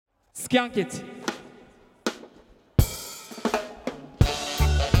Skunk it.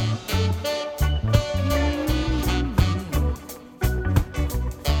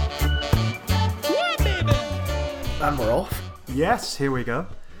 And we're off. Yes, here we go.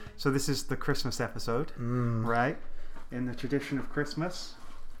 So this is the Christmas episode, right? In the tradition of Christmas.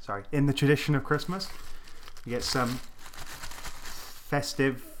 You get some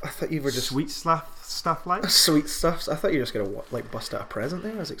festive, I thought you were just sweet stuff like. sweet stuff. I thought you were just gonna bust out a present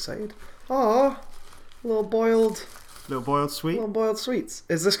there. I was excited. Oh, little boiled sweets.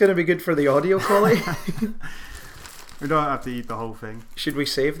 Is this gonna be good for the audio quality? We don't have to eat the whole thing. Should we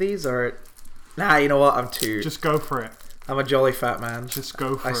save these or? Nah, you know what? Just go for it. I'm a jolly fat man. Just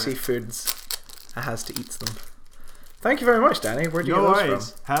go for it. I see foods. I has to eat them. Thank you very much, Danny. Where'd you get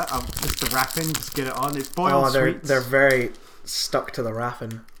those from? Just the wrapping. Just get it on. It's boiled sweets. They're very stuck to the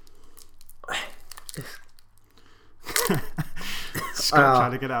wrapping. Scott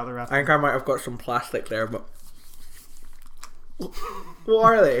trying to get out of the wrapping. I think I might have got some plastic there, but what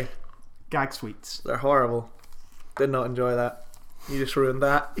are they? Gag sweets. They're horrible. Did not enjoy that. You just ruined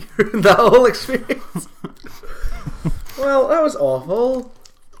that. You ruined that whole experience. Well, that was awful.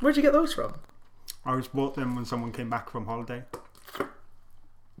 Where'd you get those from? I just bought them when someone came back from holiday.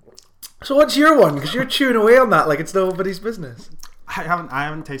 So what's your one? Because you're chewing away on that like it's nobody's business. I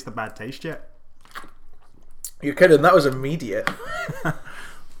haven't tasted the bad taste yet. You're kidding. That was immediate.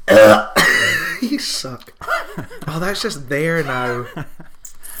 You suck. Oh, that's just there now.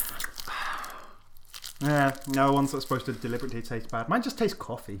 Yeah, no one's not supposed to deliberately taste bad. Mine just tastes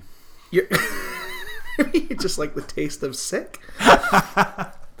coffee. You just like the taste of sick.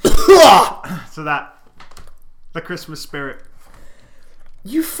 So the Christmas spirit.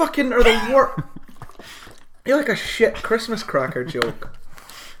 You fucking are the worst. You're like a shit Christmas cracker joke.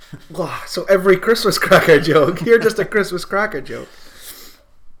 So every Christmas cracker joke, you're just a Christmas cracker joke.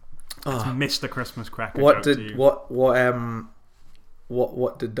 I missed the Christmas cracker What joke.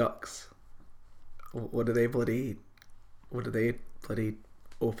 What did ducks? What do they bloody eat? What do they bloody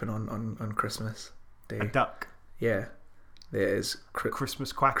open on Christmas Day? A duck. Yeah. There is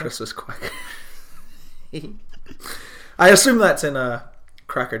Christmas quacker. Christmas quacker. I assume that's in a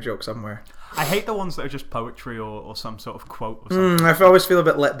cracker joke somewhere. I hate the ones that are just poetry or some sort of quote or something. I always feel a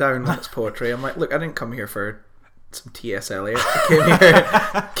bit let down when it's poetry. I'm like, look, I didn't come here for some T.S. Eliot.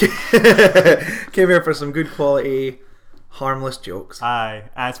 I came here for some good quality, harmless jokes. Aye,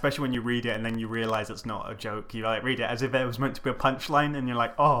 especially when you read it and then you realise it's not a joke. You like read it as if it was meant to be a punchline, and you're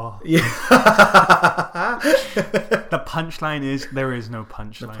like, oh, yeah. The punchline is there is no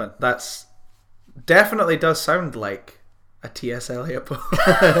punchline. That's definitely does sound like a T.S. Eliot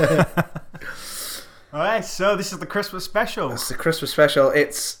poem. Alright, so this is the Christmas special. It's the Christmas special.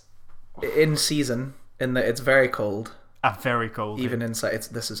 It's in season in that it's very cold. Very cold. Even inside,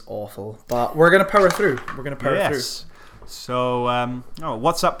 this is awful. But we're gonna power through. Through. So,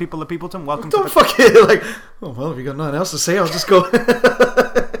 what's up, people of Peopleton? Welcome Don't to fucking like. Oh well, if you got nothing else to say, I'll just go.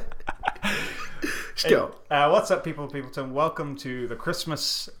 Just go. What's up, people of Peopleton? Welcome to the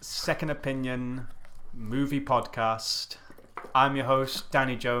Christmas Second Opinion movie podcast. I'm your host,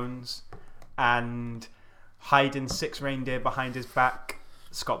 Danny Jones, and hiding 6 reindeer behind his back,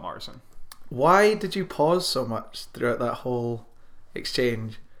 Scott Morrison. Why did you pause so much throughout that whole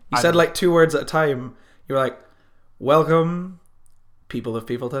exchange? You said like 2 words at a time. You were like, welcome, people of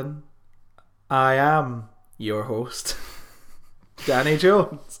Peopleton. I am your host, Danny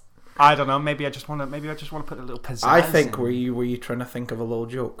Jones. I don't know. Maybe I just want to put a little pizzazz. I think were you trying to think of a little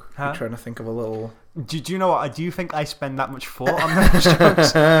joke? Huh? You're trying to think of a little. Do you know what? Do you think I spend that much thought on those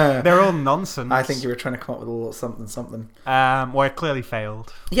jokes? They're all nonsense. I think you were trying to come up with a little something. Well, I clearly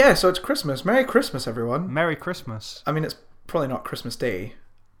failed. Yeah, so it's Christmas. Merry Christmas, everyone. Merry Christmas. I mean, it's probably not Christmas Day.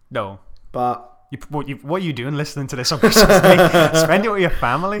 No. But what are you doing listening to this on Christmas Day? Spend it with your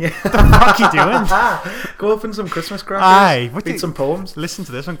family? What the fuck are you doing? Go open some Christmas crackers. Aye. Read some poems. Listen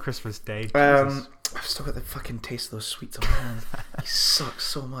to this on Christmas Day. I've still got the fucking taste of those sweets on my hands. They suck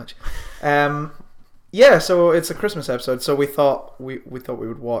so much. Yeah, so it's a Christmas episode. So we thought we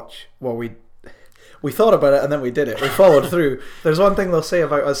would watch. Well, we thought about it and then we did it. We followed through. There's one thing they'll say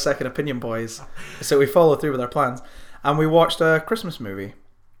about us Second Opinion boys. So we followed through with our plans, and we watched a Christmas movie.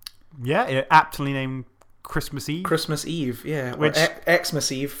 Yeah, aptly named Christmas Eve. Christmas Eve, yeah. Which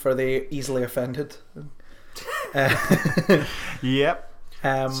Xmas Eve for the easily offended. Yep.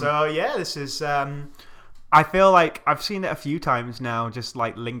 So yeah, this is. I feel like I've seen it a few times now, just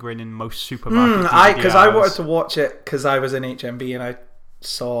like lingering in most supermarkets. Because I wanted to watch it because I was in HMB and I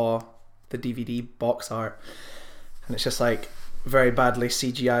saw the DVD box art, and it's just like very badly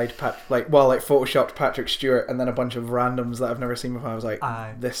CGI'd, photoshopped Patrick Stewart, and then a bunch of randoms that I've never seen before. I was like,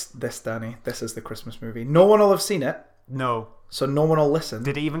 this Danny, this is the Christmas movie. No one will have seen it. No. So no one will listen.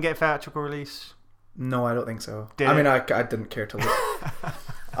 Did it even get theatrical release? No, I don't think so. I didn't care to look.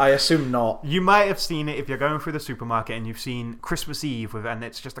 I assume not. You might have seen it if you're going through the supermarket and you've seen Christmas Eve and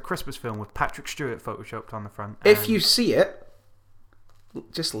it's just a Christmas film with Patrick Stewart photoshopped on the front. If you see it,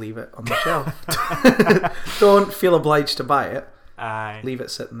 just leave it on the shelf. Don't feel obliged to buy it. Leave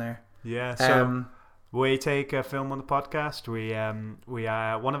it sitting there. Yeah. So we take a film on the podcast. We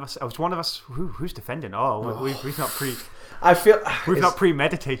one of us. It was one of us. Who's defending? We've not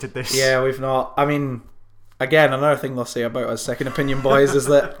premeditated this. Yeah, we've not. I mean, again, another thing they'll say about us Second Opinion boys is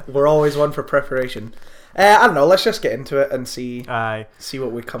that we're always one for preparation. I don't know. Let's just get into it and see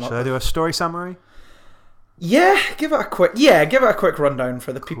what we come up with. Should I do a story summary? Yeah, give it a quick rundown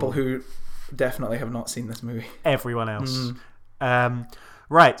for the people who definitely have not seen this movie. Everyone else.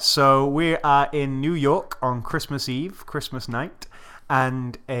 Right, so we are in New York on Christmas Eve, Christmas night,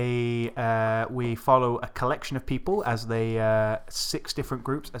 and we follow a collection of people as they 6 different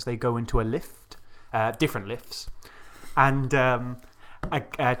groups as they go into a lift, different lifts, and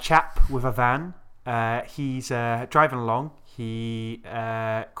a chap with a van. He's driving along. He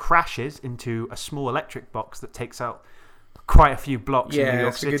crashes into a small electric box that takes out quite a few blocks in New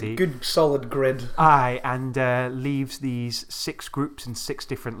York City. Good solid grid. And leaves these 6 groups in 6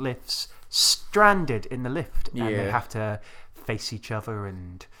 different lifts stranded in the lift. And they have to face each other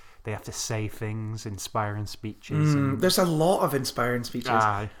and they have to say things, inspiring speeches. There's a lot of inspiring speeches.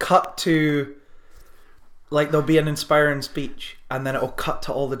 Cut to... there'll be an inspiring speech, and then it'll cut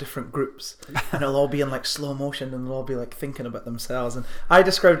to all the different groups, and it'll all be in slow motion, and they'll all be thinking about themselves. And I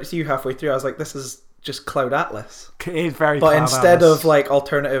described it to you halfway through. I was like, "This is just Cloud Atlas." It is very. But instead of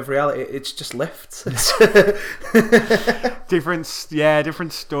alternative reality, it's just lifts. different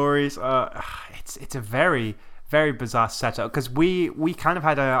stories. It's a very, very bizarre setup because we kind of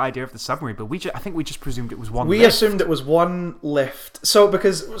had an idea of the summary, but I think we just presumed it was one. We assumed it was one lift. So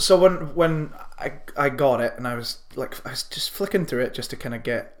when I got it and I was just flicking through it just to kind of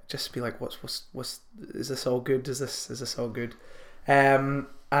be like, what's is this all good? Is this all good? And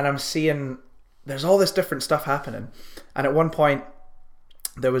I'm seeing there's all this different stuff happening, and at one point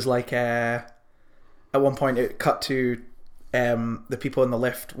there was it cut to the people in the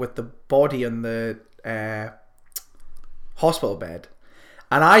lift with the body in the hospital bed,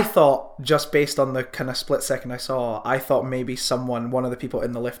 and I thought, just based on the kind of split second I saw, I thought maybe one of the people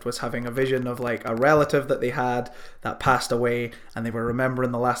in the lift was having a vision of a relative that they had that passed away, and they were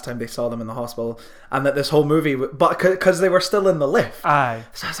remembering the last time they saw them in the hospital, and that this whole movie, but because they were still in the lift, so I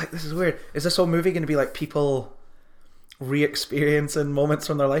was like, this is weird. Is this whole movie going to be people re-experiencing moments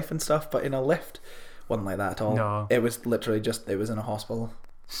from their life and stuff, but in a lift? Wasn't like that at all. No, it was literally just it was in a hospital.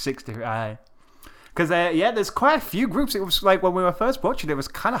 6 different. Because there's quite a few groups. It was when we were first watching it was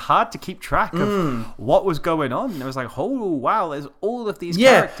kind of hard to keep track of what was going on. It was oh wow, there's all of these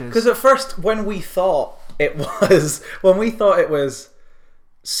characters. Yeah, because at first when we thought it was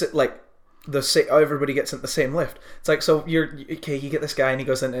everybody gets into the same lift. It's so you get this guy and he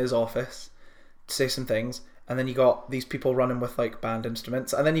goes into his office to say some things, and then you got these people running with band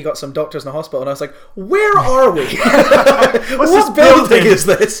instruments, and then you got some doctors in the hospital, and I was like, where are we? What building is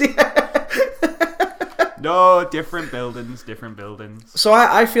this? Yeah. No, different buildings. So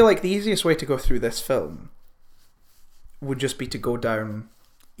I feel like the easiest way to go through this film would just be to go down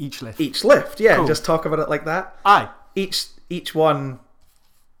each lift. Yeah, cool. Just talk about it like that. Aye. Each one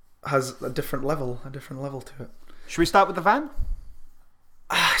has a different level to it. Should we start with the van?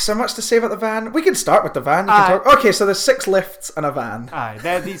 So much to say about the van. We can start with the van. Okay, so there's 6 lifts and a van.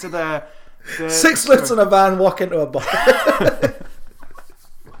 Aye, these are the 6 lifts and a van walk into a bar.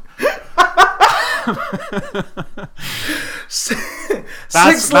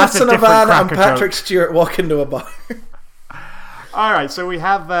 6 lifts in a van and Patrick Stewart walk into a bar. Alright, so we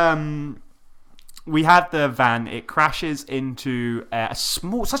have the van. It crashes into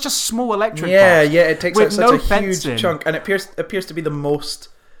such a small electric box. Yeah, it takes out such a huge chunk, and it appears to be the most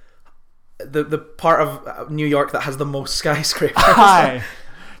the part of New York that has the most skyscrapers. Hi.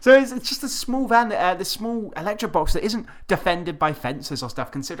 So it's just a small van, this small electric box that isn't defended by fences or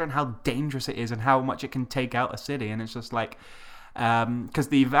stuff, considering how dangerous it is and how much it can take out a city. And it's just because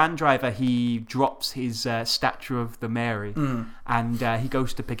the van driver, he drops his statue of the Mary, and he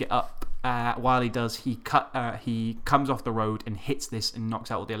goes to pick it up. While he does, he comes off the road and hits this and knocks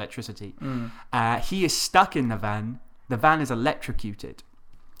out all the electricity. He is stuck in the van. The van is electrocuted.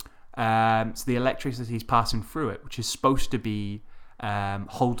 So the electricity is passing through it, which is supposed to be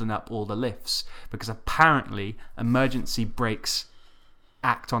holding up all the lifts, because apparently emergency brakes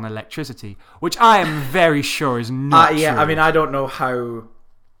act on electricity, which I am very sure is not Yeah, true. I mean, I don't know how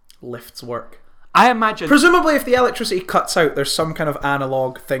lifts work. I imagine... Presumably, if the electricity cuts out, there's some kind of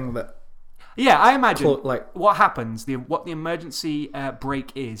analog thing that... Yeah, I imagine what happens, what the emergency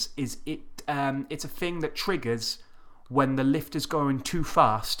brake is it's a thing that triggers when the lift is going too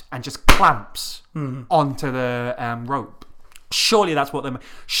fast and just clamps onto the rope. Surely that's what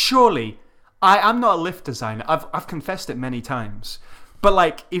Surely, I'm not a lift designer. I've confessed it many times. But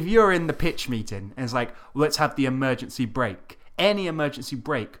like, if you're in the pitch meeting and it's like, let's have the emergency brake. Any emergency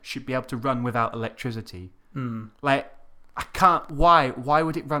brake should be able to run without electricity. Like, I can't. Why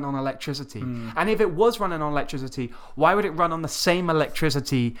would it run on electricity? And if it was running on electricity, why would it run on the same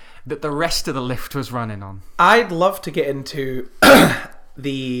electricity that the rest of the lift was running on? I'd love to get into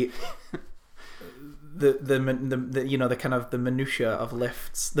the you know, the kind of the minutiae of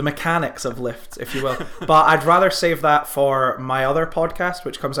lifts, the mechanics of lifts, if you will. But I'd rather save that for my other podcast,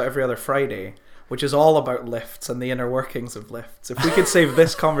 which comes out every other Friday, which is all about lifts and the inner workings of lifts. If we could save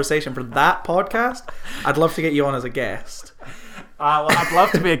this conversation for that podcast, I'd love to get you on as a guest. Well, I'd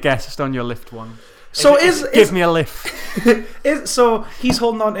love to be a guest on your lift one. So give me a lift. So he's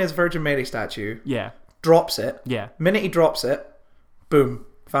holding on to his Virgin Mary statue. Yeah. Drops it. Yeah. Minute he drops it, boom,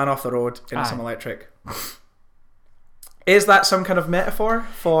 van off the road into some electric. Is that some kind of metaphor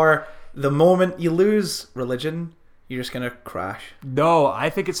for the moment you lose religion, you're just going to crash? No, I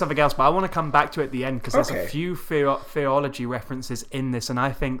think it's something else, but I want to come back to it at the end, because there's Okay. a few theology references in this, and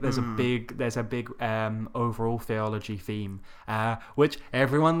I think there's a big overall theology theme, which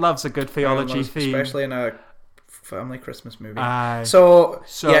everyone loves a good theology theme, especially in a family Christmas movie. So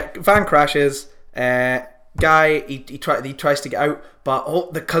Yeah, van crashes. Guy, he tries to get out,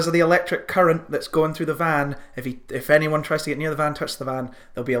 but because of the electric current that's going through the van, if anyone tries to get near the van, touch the van,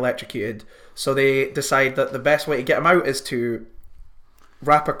 they'll be electrocuted. So they decide that the best way to get him out is to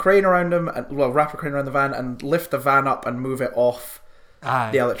wrap a crane around the van and lift the van up and move it off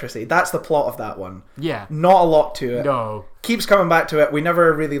the electricity. That's the plot of that one. Yeah. Not a lot to it. No. Keeps coming back to it. We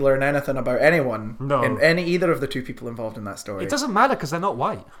never really learn anything about anyone. No. In either of the two people involved in that story. It doesn't matter because they're not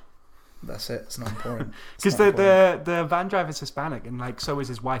white. That's it. It's not important. Because the van driver's Hispanic, and like so is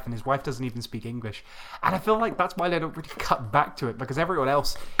his wife, and his wife doesn't even speak English. And I feel like that's why they don't really cut back to it, because everyone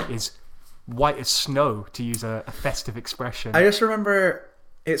else is white as snow, to use a festive expression. I just remember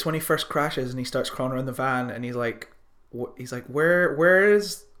it's when he first crashes and he starts crawling around the van, and he's like, where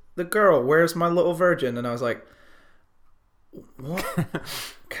is the girl? Where's my little virgin? And I was like, what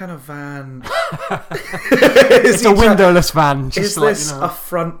kind of van? It's a windowless van. Just Is to let this you know. a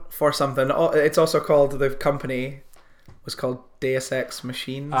front for something? It's also called, the company was called Deus Ex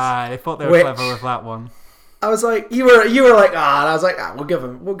Machines. I thought they were clever with that one. I was like, you were like, and I was like, we'll give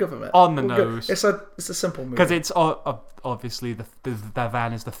him it On the nose. It's a simple movie Because it's obviously the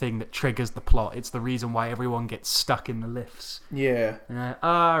van is the thing that triggers the plot. It's the reason why everyone gets stuck in the lifts. Yeah.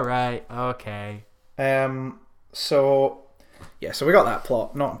 All right. Okay. So we got that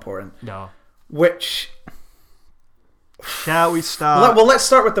plot. Not important. No. Which. Shall we start? Well, let's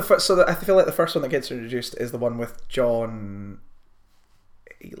start with the first. I feel like the first one that gets introduced is the one with John.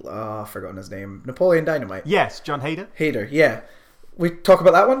 I've forgotten his name. Napoleon Dynamite. Yes, John Hader. Hader. Yeah. We talk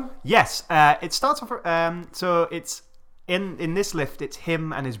about that one. Yes. It starts off. So it's in this lift. It's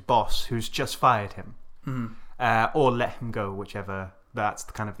him and his boss who's just fired him, or let him go, whichever. That's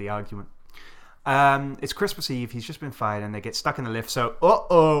kind of the argument. It's Christmas Eve. He's just been fired, and they get stuck in the lift. So,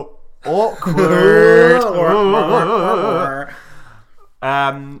 awkward.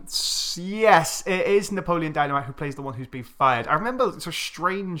 Yes, it is Napoleon Dynamite who plays the one who's been fired. I remember it's a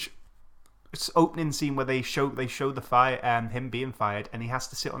strange opening scene where they show the fire, him being fired, and he has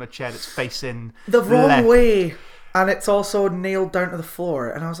to sit on a chair that's facing The wrong left. way, and it's also nailed down to the floor.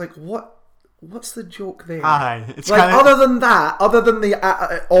 And I was like, What's the joke there? It's like kinda... other than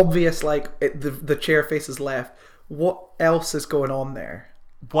the obvious, like the chair faces left. What else is going on there?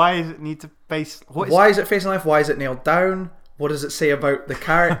 Why does it need to face? Why is it facing left? Why is it nailed down? What does it say about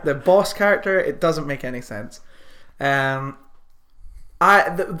the boss character? It doesn't make any sense. That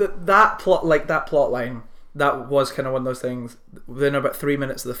plot line, that was kind of one of those things. Within about 3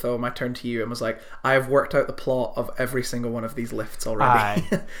 minutes of the film, I turned to you and was like, I've worked out the plot of every single one of these lifts already.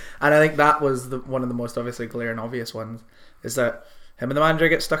 And I think that was one of the most obviously glaring obvious ones, is that him and the manager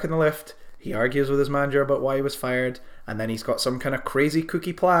get stuck in the lift. He argues with his manager about why he was fired, and then he's got some kind of crazy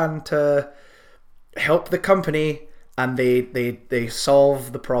kooky plan to help the company, and they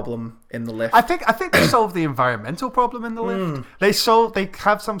solve the problem in the lift. I think they solve the environmental problem in the lift. They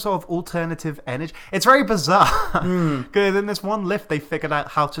have some sort of alternative energy. It's very bizarre. Because in this one lift, they figured out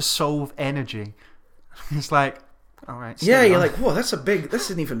how to solve energy. It's like, all right. Yeah, you're like, whoa, this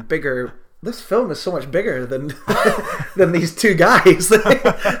is an even bigger. This film is so much bigger than than these two guys. They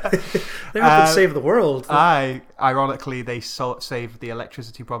have to save the world. Ironically, they saved the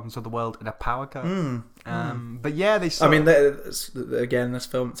electricity problems of the world in a power cut. But yeah, they. I mean, again, this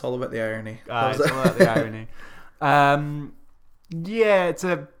film, it's all about the irony. It's all about the irony. Yeah,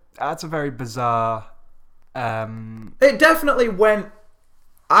 that's a very bizarre. It definitely went.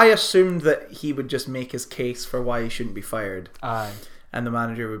 I assumed that he would just make his case for why he shouldn't be fired. And the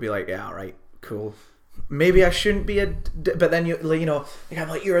manager would be like, yeah, all right, cool. Maybe I shouldn't be but then I'm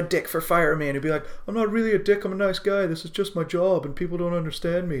like, you're a dick for firing me. And he'd be like, I'm not really a dick, I'm a nice guy. This is just my job and people don't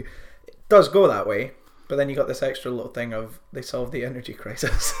understand me. It does go that way. But then you got this extra little thing of they solved the energy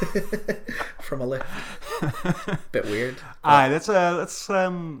crisis from a lift. Bit weird. That's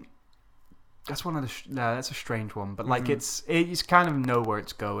one of the that's a strange one. But like it's kind of know where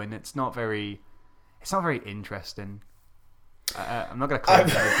it's going. It's not very interesting. I'm not going to claim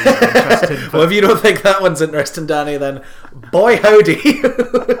that interesting. Well, if you don't think that one's interesting, Danny, then boy howdy,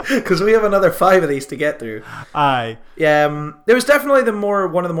 because we have another 5 of these to get through. There was definitely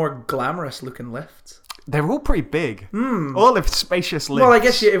one of the more glamorous looking lifts. They're all pretty big. All the spacious lifts. Well, I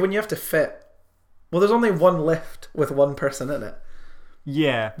guess when you have to fit. Well, there's only one lift with one person in it.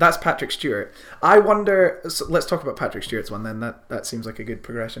 Yeah, that's Patrick Stewart. I wonder. So let's talk about Patrick Stewart's one then. That seems like a good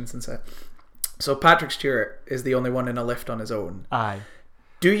progression since it. So Patrick Stewart is the only one in a lift on his own.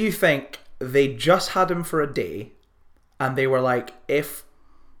 Do you think they just had him for a day and they were like, if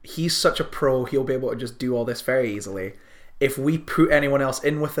he's such a pro, he'll be able to just do all this very easily. If we put anyone else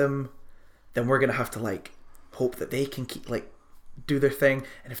in with him, then we're going to have to hope that they can keep do their thing.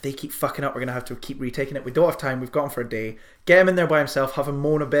 And if they keep fucking up, we're going to have to keep retaking it. We don't have time. We've got him for a day. Get him in there by himself, have him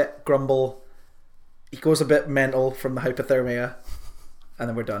moan a bit, grumble. He goes a bit mental from the hypothermia. And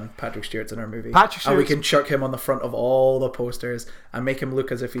then we're done. Patrick Stewart's in our movie. And we can chuck him on the front of all the posters and make him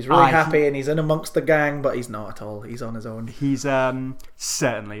look as if he's really happy and he's in amongst the gang, but he's not at all. He's on his own. He's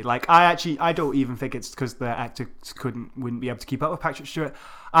certainly. I don't even think it's because the actors wouldn't be able to keep up with Patrick Stewart.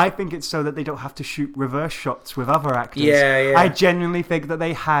 I think it's so that they don't have to shoot reverse shots with other actors. Yeah. I genuinely think that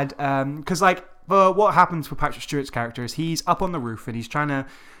they had... Because what happens with Patrick Stewart's character is he's up on the roof and he's trying to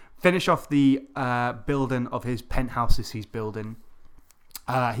finish off the building of his penthouses he's building.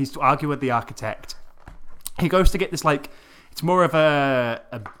 He's to argue with the architect. He goes to get this it's more of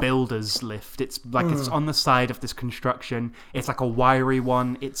a builder's lift. It's it's on the side of this construction. It's like a wiry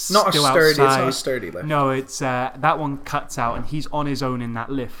one. It's not still outside. It's not a outside. sturdy lift. No, it's that one cuts out, and he's on his own in that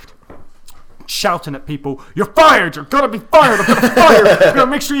lift, shouting at people, "You're fired! You're gonna be fired! I'm gonna fire! I'm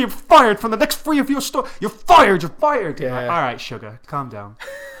gonna make sure you're fired from the next 3 of your store. You're fired! You're fired!" Yeah. All right, sugar, calm down.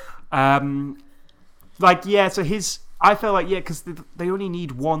 So his. I feel because they only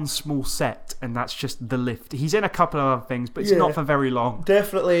need one small set, and that's just the lift. He's in a couple of other things, but it's not for very long.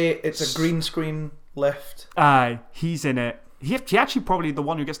 Definitely, it's a green screen lift. He's in it. He actually probably the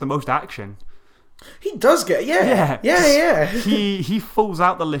one who gets the most action. He does get, yeah. He falls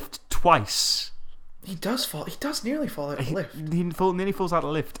out the lift twice. He does fall. He does nearly fall out of the lift. He nearly falls out of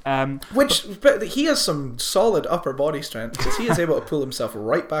the lift. But he has some solid upper body strength because he is able to pull himself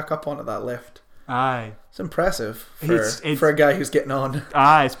right back up onto that lift. It's impressive for a guy who's getting on.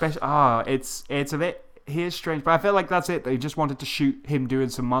 Especially it's a bit. He is strange, but I feel like that's it. They just wanted to shoot him doing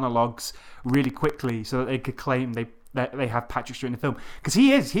some monologues really quickly so that they could claim that they have Patrick Stewart in the film, because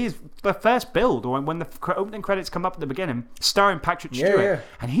he is the first build, or when the opening credits come up at the beginning, starring Patrick Stewart,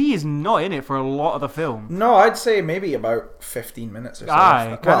 and he is not in it for a lot of the film. No, I'd say maybe about 15 minutes or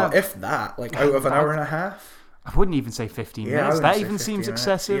so. If that, out of an hour and a half. I wouldn't even say 15 minutes. That even seems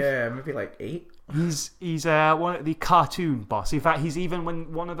excessive. Yeah, maybe 8. He's one of the cartoon boss. In fact, he's even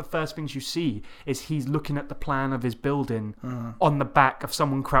when one of the first things you see is he's looking at the plan of his building on the back of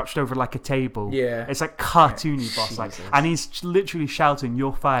someone crouched over a table. Yeah, it's cartoony boss, and he's literally shouting,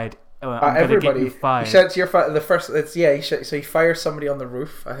 "You're fired! I'm gonna get you fired!" He shouts, "You're fired!" The first, so he fires somebody on the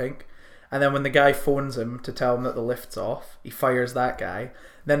roof, I think, and then when the guy phones him to tell him that the lift's off, he fires that guy.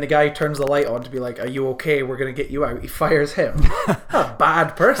 Then the guy turns the light on to be like, "Are you okay? We're going to get you out." He fires him. A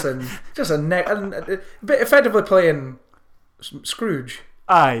bad person. Just but effectively playing Scrooge.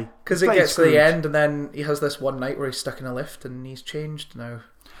 Because it gets to the end and then he has this one night where he's stuck in a lift and he's changed now.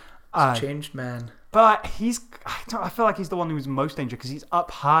 He's a changed man. But I feel like he's the one who's most dangerous because he's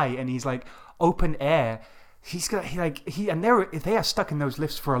up high and he's open air. They are stuck in those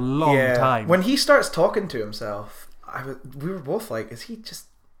lifts for a long time. When he starts talking to himself, we were both like, is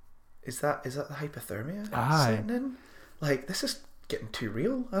that the hypothermia Aye. setting in? Like, this is getting too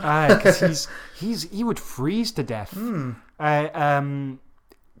real. Because he would freeze to death.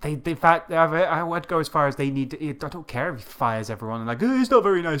 They in fact, I would go as far as they need to. I don't care if he fires everyone and like, oh, he's not a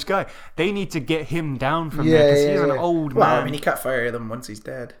very nice guy. They need to get him down from there because he's an old man. Well, I mean, he can't fire them once he's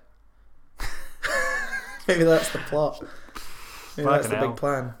dead. Maybe that's the plot. Maybe that's the big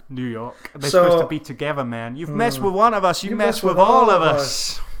plan. New York. They're supposed to be together, man. You've messed with one of us. You mess with all of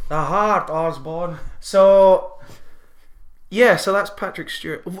us. The heart, Osborn. So, yeah, so that's Patrick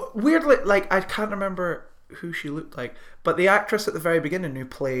Stewart. Weirdly, like, I can't remember who she looked like, but the actress at the very beginning who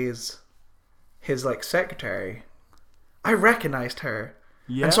plays his, like, secretary, I recognised her.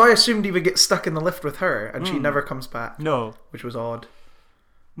 Yeah. And so I assumed he would get stuck in the lift with her, and she never comes back. No. Which was odd.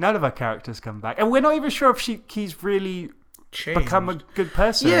 None of our characters come back. And we're not even sure if he's really become a good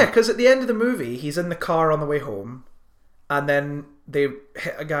person. Yeah, because at the end of the movie, he's in the car on the way home, and then they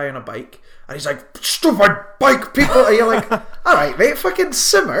hit a guy on a bike, and he's like, "Stupid bike people!" And you're like, "All right, mate, fucking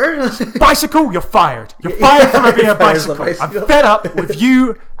simmer." Bicycle, you're fired. You're fired from being a bicycle. I'm fed up with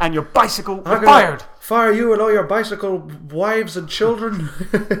you and your bicycle. You're fired. Fire you and all your bicycle wives and children.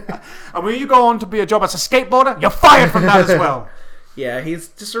 And when you go on to be a job as a skateboarder, you're fired from that as well. Yeah, he's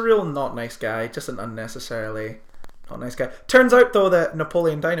just a real not nice guy. Just an unnecessarily not nice guy. Turns out though that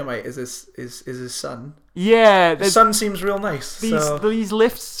Napoleon Dynamite is his son. Yeah, his son seems real nice. These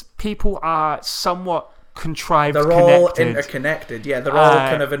lifts people are somewhat contrived. They're all interconnected. Yeah, they're all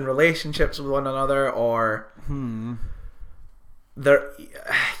kind of in relationships with one another, or they're.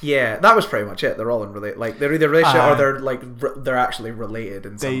 Yeah, that was pretty much it. They're all in they're either relationship or they're actually related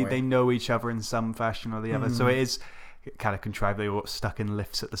in some way. They know each other in some fashion or the other. So it is kind of contrived. They were stuck in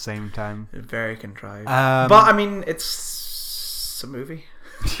lifts at the same time. Very contrived. But I mean, it's a movie.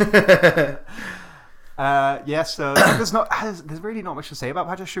 So there's really not much to say about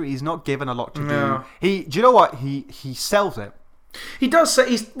Patrick Stewart. He's not given a lot to do. Do you know what? He sells it. He does say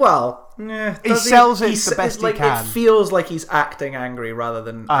he sells it the best he can. It feels like he's acting angry rather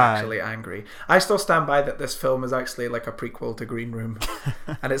than actually angry. I still stand by that this film is actually like a prequel to Green Room.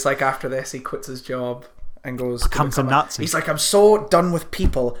 And it's like after this he quits his job and becomes a Nazi. He's like, I'm so done with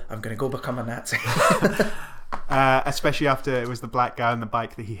people, I'm going to go become a Nazi. Especially after it was the black guy on the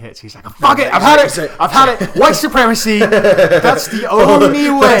bike that he hits. He's like, fuck it, I've had it. White supremacy. That's the only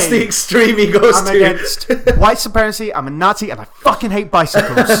way. That's the extreme he goes I'm against white supremacy. I'm a Nazi and I fucking hate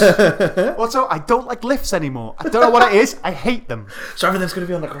bicycles. Also, I don't like lifts anymore. I don't know what it is. I hate them. So everything's going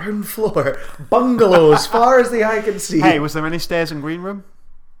to be on the ground floor. Bungalow as far as the eye can see. Hey, was there any stairs in Green Room?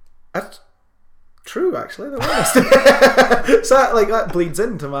 That's true, actually. There was. So that bleeds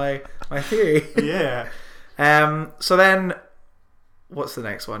into my theory. Yeah. So then, what's the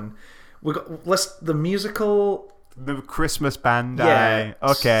next one? We got the musical, the Christmas band. Yeah.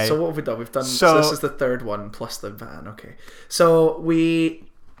 Okay. So what have we done? We've done. So this is the third one plus the van. Okay. So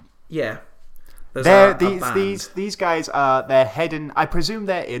there's these guys are they're heading. I presume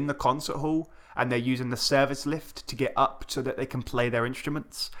they're in the concert hall and they're using the service lift to get up so that they can play their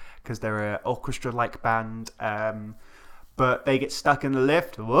instruments because they're an orchestra-like band. But they get stuck in the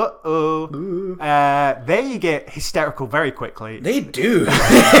lift. Whoa! They get hysterical very quickly. They do. They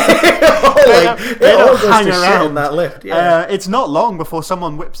all hang around in that lift. Yeah. It's not long before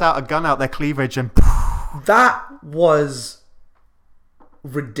someone whips out a gun out their cleavage and. That was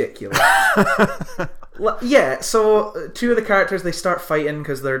ridiculous. Yeah. So two of the characters they start fighting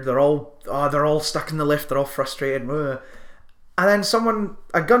because they're all stuck in the lift. They're all frustrated, and then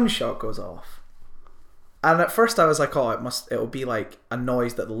a gunshot goes off. And at first I was like, it'll be like a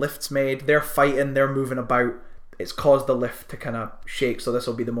noise that the lift's made. They're fighting, they're moving about. It's caused the lift to kind of shake, so this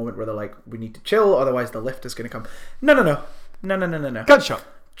will be the moment where they're like, we need to chill, otherwise the lift is going to come. No. Gunshot.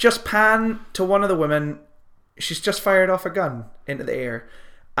 Just pan to one of the women. She's just fired off a gun into the air.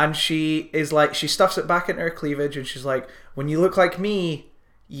 And she stuffs it back into her cleavage, and she's like, when you look like me,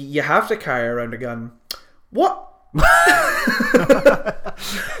 you have to carry around a gun. What?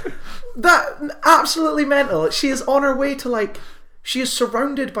 That absolutely mental. She is on her way to she is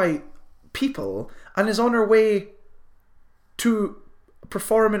surrounded by people and is on her way to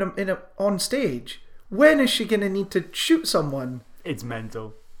perform on stage. When is she going to need to shoot someone? It's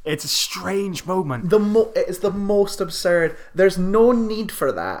mental. It's a strange moment. It's the most absurd. There's no need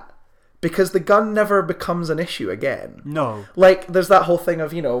for that because the gun never becomes an issue again. No. There's that whole thing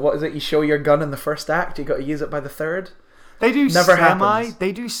of, what is it? You show your gun in the first act, you got to use it by the third. They do Never semi. happens.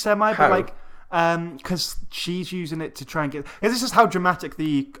 They do semi, How? but because she's using it to try and get. This is how dramatic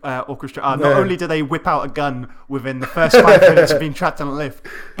the orchestra are. Not only do they whip out a gun within the first 5 minutes of being trapped in a lift,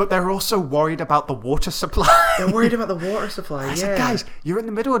 but they're also worried about the water supply. They're worried about the water supply. I said, guys, you're in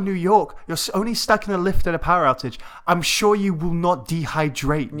the middle of New York. You're only stuck in a lift at a power outage. I'm sure you will not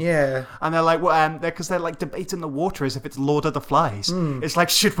dehydrate. Yeah. And they're like, well, because they're like debating the water as if it's Lord of the Flies. It's like,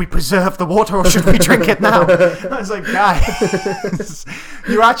 should we preserve the water or should we drink it now? I was like, guys,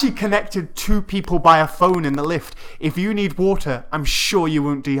 you're actually connected to people by a phone in the lift. If you need water, I'm sure you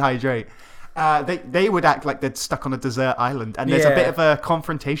won't dehydrate. They would act like they're stuck on a desert island, and there's a bit of a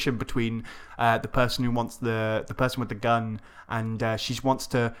confrontation between the person who wants the person with the gun, and she wants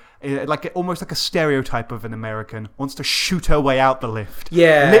to almost like a stereotype of an American, wants to shoot her way out the lift.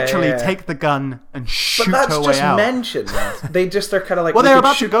 Literally take the gun and shoot her way out. But that's just mentioned. They're kind of like, well, they're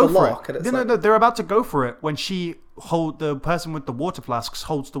about to go for it. No, they're about to go for it when the person with the water flasks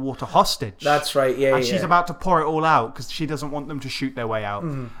holds the water hostage. That's right, and she's about to pour it all out because she doesn't want them to shoot their way out.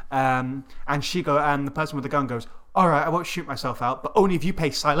 And the person with the gun goes, all right, I won't shoot myself out, but only if you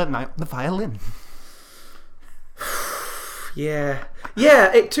play Silent Night on the violin. Yeah,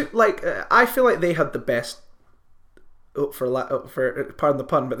 it took I feel like they had the best for pardon the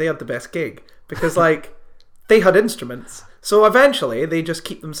pun, but they had the best gig because they had instruments, so eventually they just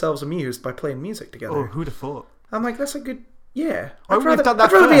keep themselves amused by playing music together. Oh, who'd have thought? I'm like, that's a good. Yeah, I'd rather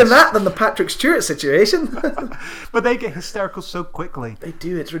be in that than the Patrick Stewart situation. But they get hysterical so quickly. They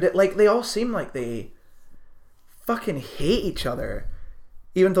do. It's ridiculous. They all seem like they fucking hate each other,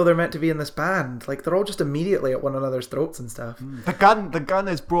 even though they're meant to be in this band. They're all just immediately at one another's throats and stuff. The gun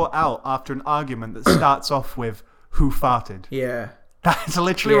is brought out after an argument that starts off with "Who farted?" Yeah, that's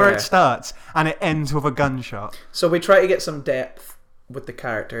literally where it starts, and it ends with a gunshot. So we try to get some depth with the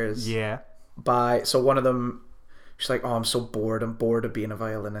characters. Yeah. So one of them, she's like, "Oh, I'm so bored. I'm bored of being a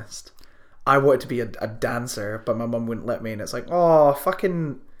violinist. I wanted to be a dancer, but my mum wouldn't let me." And it's like, "Oh,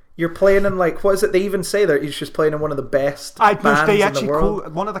 fucking." You're playing in what is it? They even say that she's playing in one of the best bands in the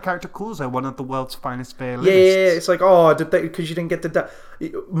world. One of the character calls her one of the world's finest violinists. Yeah. It's like, oh, because you didn't get to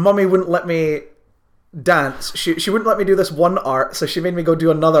Mummy wouldn't let me dance. She wouldn't let me do this one art, so she made me go do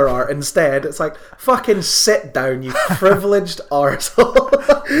another art instead. It's like, fucking sit down, you privileged arsehole.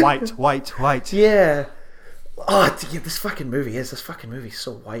 White. Yeah. Oh, this fucking movie is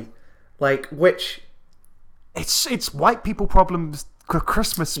so white. Which it's white people problems.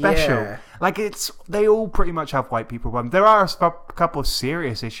 Christmas special. They all pretty much have white people problems. There are a couple of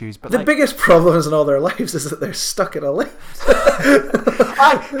serious issues, but the biggest problems in all their lives is that they're stuck in a lift.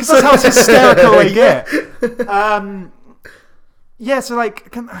 Because that's how hysterical they get. So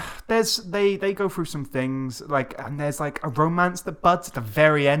they go through some things, and there's a romance that buds at the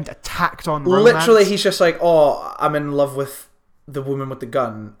very end, a tacked on romance. Literally, he's just like, oh, I'm in love with the woman with the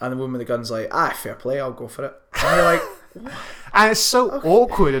gun, and the woman with the gun's like, fair play, I'll go for it. And you're like, what? And it's so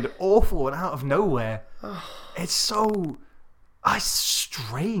awkward and awful and out of nowhere. It's so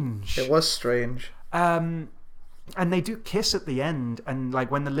strange. It was strange. And they do kiss at the end, and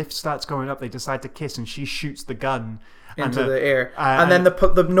when the lift starts going up, they decide to kiss, and she shoots the gun into the air, and then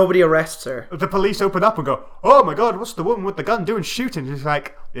the nobody arrests her. The police open up and go, "Oh my god, what's the woman with the gun doing shooting?" She's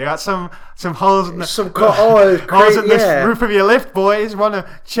like, "You got some holes in the holes in this roof of your lift, boys. Want to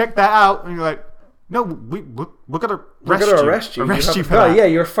check that out?" And you're like, "No, we're gonna arrest you for that." Yeah,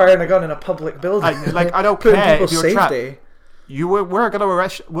 you're firing a gun in a public building. I don't care if you're trapped. We're gonna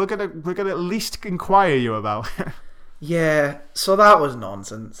arrest. We're gonna at least inquire you about. Yeah, so that was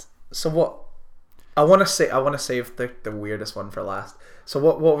nonsense. So what? I want to save the weirdest one for last. So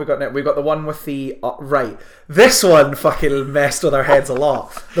what have we got now? We've got the one with the right. This one fucking messed with our heads a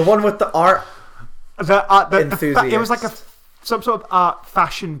lot. The one with the art. Enthusiasts. It was like some sort of art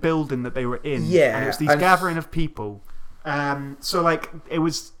fashion building that they were in. Yeah, and it was these gathering of people. It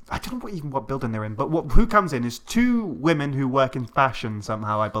was. I don't know what building they're in, but who comes in is two women who work in fashion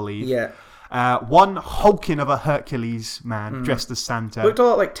somehow, I believe. Yeah. One hulking of a Hercules man dressed as Santa. Looked a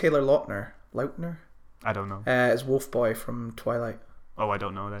lot like Taylor Lautner. I don't know. It's Wolfboy from Twilight. Oh, I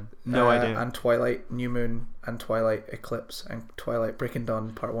don't know then. No idea. And Twilight New Moon and Twilight Eclipse and Twilight Breaking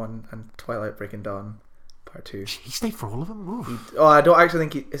Dawn Part 1 and Twilight Breaking Dawn Part 2. He stayed for all of them? I don't actually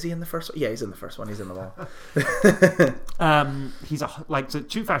think is he in the first one? Yeah, he's in the first one. He's in the wall. He's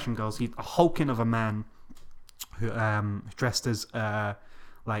two fashion girls. He's a hulking of a man who dressed as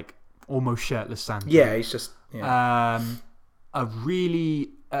almost shirtless Santa. Yeah, he's just a really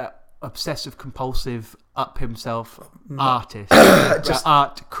obsessive compulsive up himself artist,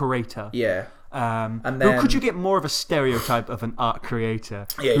 art creator. Yeah. And then could you get more of a stereotype of an art creator?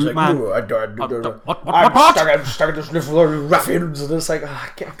 Yeah, he's I'm stuck in this lift with all the ruffians, and it's like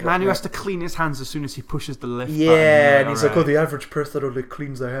man who has to clean his hands as soon as he pushes the lift button. And he's like, the average person only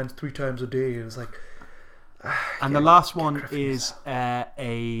cleans their hands 3 times a day. And it's like, and the last one is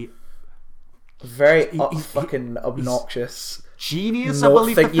a very He- fucking obnoxious. Genius, No, I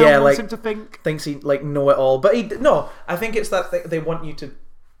believe the think- film yeah, wants like- him to think. Thinks he like know it all, but no. I think it's that they want you to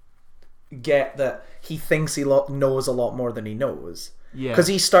get that he thinks he knows a lot more than he knows. Yeah. Because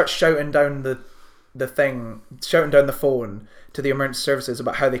he starts shouting down shouting down the phone to the emergency services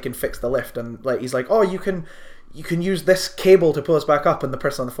about how they can fix the lift, and like he's like, "Oh, you can use this cable to pull us back up," and the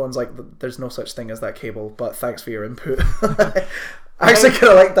person on the phone's like, "There's no such thing as that cable, but thanks for your input." I actually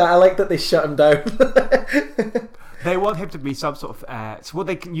kind of like that. I like that they shut him down. They want him to be some sort of. So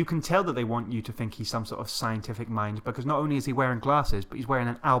you can tell that they want you to think he's some sort of scientific mind, because not only is he wearing glasses, but he's wearing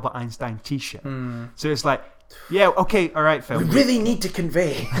an Albert Einstein T-shirt. So it's like, yeah, okay, all right, Phil. We really need to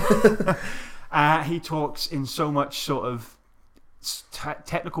convey. He talks in so much sort of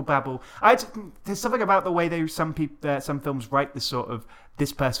technical babble. There's something about the way some films write this sort of,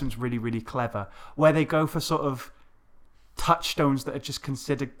 this person's really, really clever, where they go for sort of touchstones that are just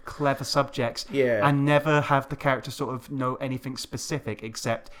considered clever subjects, and never have the character sort of know anything specific,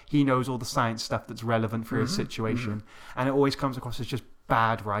 except he knows all the science stuff that's relevant for his situation, and it always comes across as just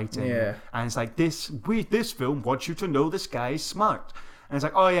bad writing. And it's like, this film wants you to know this guy is smart. And it's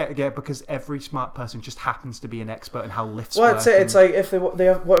like, oh yeah, because every smart person just happens to be an expert in how lifts work. Well, it's like if they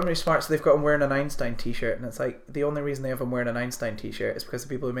have what many smarts, they've got him wearing an Einstein T-shirt, and it's like the only reason they have him wearing an Einstein T-shirt is because the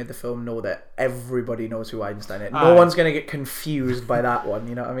people who made the film know that everybody knows who Einstein is. No one's gonna get confused by that one.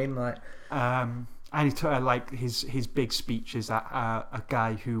 You know what I mean? Like, and he like his big speech is that a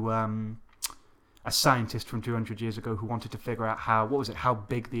guy who a scientist from 200 years ago who wanted to figure out how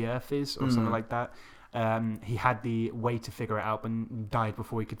big the Earth is or something like that. He had the way to figure it out, but died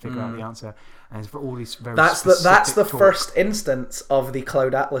before he could figure out the answer. And for all these very that's the talk. first instance of the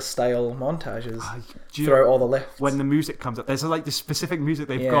Cloud Atlas style montages throughout all the lifts. When the music comes up, there's like this specific music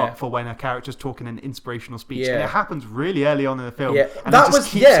they've got for when a character's talking an inspirational speech, and it happens really early on in the film. And that it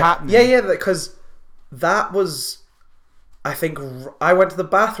just keeps happening. Because that was, I think, I went to the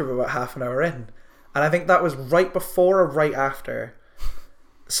bathroom about half an hour in, and I think that was right before or right after.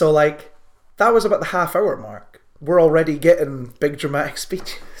 So like, that was about the half-hour mark. We're already getting big dramatic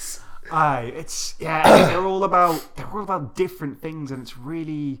speeches. They're all about different things, and it's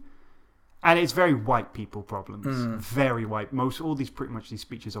really, and it's very white people problems. Very white. Pretty much these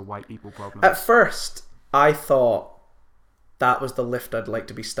speeches are white people problems. At first, I thought that was the lift I'd like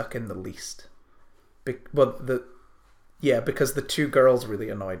to be stuck in the least. Because the two girls really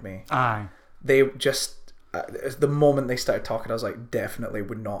annoyed me. They just. The moment they started talking, I was like, definitely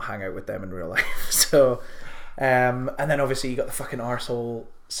would not hang out with them in real life. So, and then obviously you got the fucking arsehole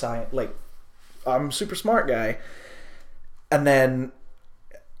science, like, I'm super smart guy, and then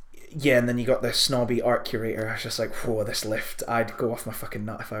you got the snobby art curator. I was just like, whoa, this lift, I'd go off my fucking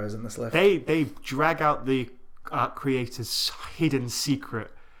nut if I was in this lift. They drag out the art creator's hidden secret,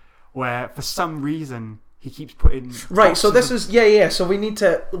 where for some reason he keeps putting so this is so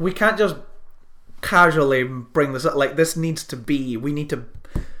we can't just casually bring this up. Like, this needs to be,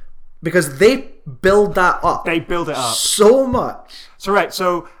 because they build that up. They build it up so much.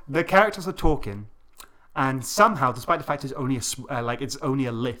 So the characters are talking, and somehow, despite the fact it's only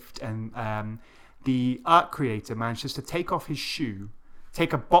a lift, and the art creator manages to take off his shoe,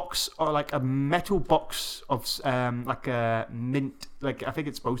 take a box, or like a metal box of like a mint, like I think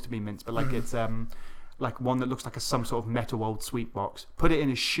it's supposed to be mint, but like it's like one that looks like some sort of metal old sweet box, put it in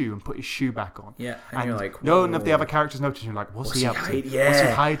his shoe and put his shoe back on. Yeah, and you're like, none of the other characters notice. You're like, what's he up to? Yeah. What's he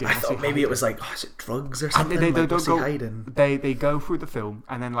hiding? I thought maybe it was like, is it drugs or something? And what's he hiding? They go through the film,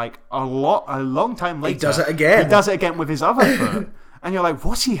 and then like a long time later, he does it again. He does it again with his other foot. And you're like,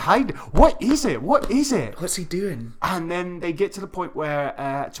 what's he hiding? What is it? What's he doing? And then they get to the point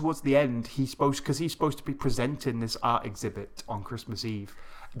where, towards the end, he's supposed to be presenting this art exhibit on Christmas Eve.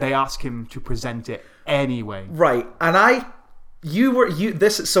 They ask him to present it anyway. Right. And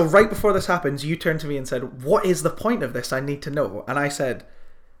so right before this happens, you turned to me and said, what is the point of this? I need to know. And I said,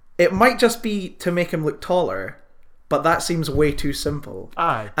 it might just be to make him look taller, but that seems way too simple.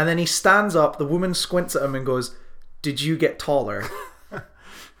 Aye. And then he stands up, the woman squints at him and goes, did you get taller?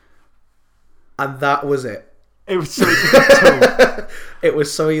 And that was it. It was so tall. It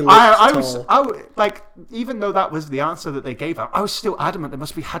was so he looked tall. Like, even though that was the answer that they gave out, I was still adamant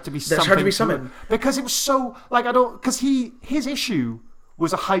there had to be something. Because it was so, like, because his issue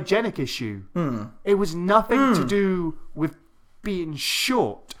was a hygienic issue. It was nothing to do with being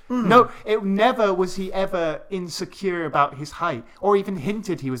short. No, it never was he ever insecure about his height, or even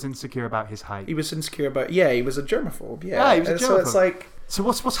hinted he was insecure about his height. He was insecure about, he was a germaphobe. Yeah, he was a germaphobe. So it's like, so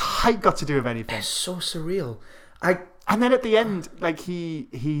what's height got to do with anything? It's so surreal. And then at the end, like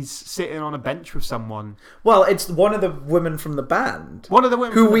he's sitting on a bench with someone. Well, it's one of the women from the band. One of the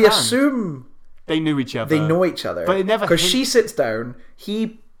women who from we the band. assume They knew each other. They know each other. But it never because she sits down,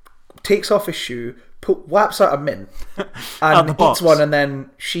 he takes off his shoe, whaps out a mint, and eats one, and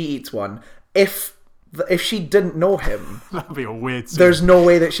then she eats one. If she didn't know him, that'd be a weird scene. There's no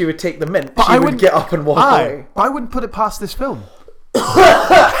way that she would take the mint. She would get up and walk away. I wouldn't put it past this film.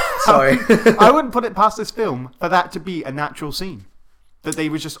 Sorry. I wouldn't put it past this film for that to be a natural scene. That they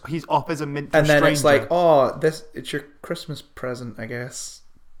was just, he's off as a mint to and then stranger. it's like, oh, it's your Christmas present, I guess.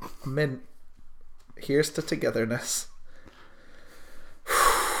 Mint. Here's to togetherness.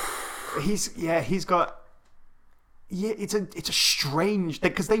 It's a strange,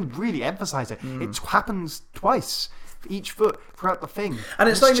 because they really emphasize it. It happens twice for each foot throughout the thing. And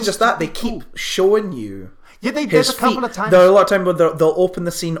it's not even just that, they keep showing you. Yeah, there's a couple of times. There are a lot of times where they'll open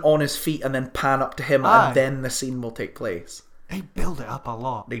the scene on his feet and then pan up to him, and then the scene will take place. They build it up a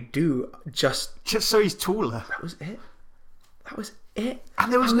lot. They do, just so he's taller. That was it.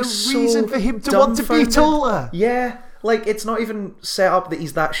 And there was no reason for him to want to be taller. Yeah, like it's not even set up that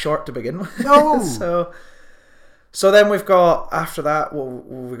he's that short to begin with. No. So then we've got, after that,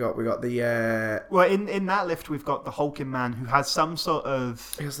 we got the... Well, in that lift, we've got the hulking man who has some sort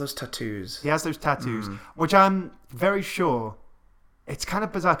of... He has those tattoos. Which I'm very sure... It's kind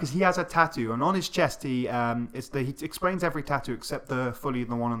of bizarre, because he has a tattoo, and on his chest, he explains every tattoo except the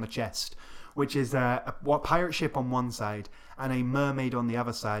one on the chest, which is a pirate ship on one side, and a mermaid on the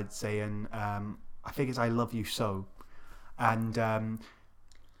other side saying, I think it's "I love you so." And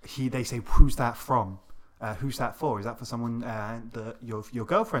they say, "Who's that from? Who's that for? Is that for someone, your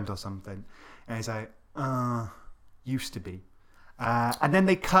girlfriend or something?" And he's like, used to be. And then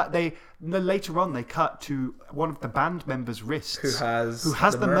later on they cut to one of the band members' wrists, who has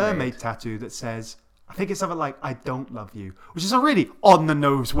the mermaid tattoo that says, I think it's something like "I don't love you," which is a really on the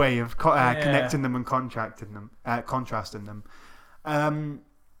nose way of connecting them and contrasting them.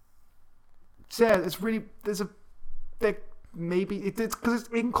 So yeah, it's really maybe it's because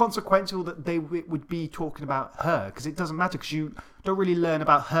it's inconsequential that they would be talking about her, because it doesn't matter, because you don't really learn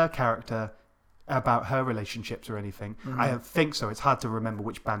about her character, about her relationships or anything. I don't think so. It's hard to remember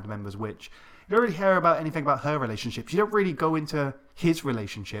which band member's which. You don't really hear about anything about her relationships. You don't really go into his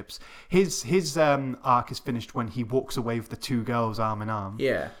relationships. His arc is finished when he walks away with the two girls arm in arm.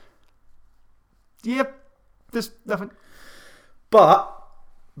 Yeah. Yep. There's nothing. But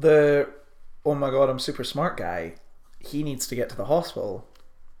the "oh my god, I'm super smart" guy, he needs to get to the hospital.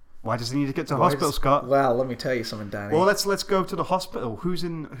 Why does he need to get to the hospital, Scott? Well, let me tell you something, Danny. Well, let's go to the hospital. Who's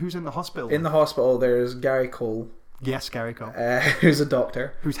in the hospital? In the hospital, there's Gary Cole. Yes, Gary Cole. Who's a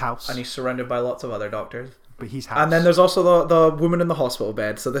doctor. Who's house. And he's surrounded by lots of other doctors. But he's house. And then there's also the woman in the hospital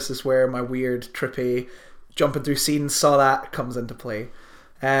bed. So this is where my weird, trippy, jumping through scenes saw that comes into play.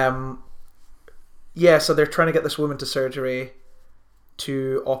 Yeah, so they're trying to get this woman to surgery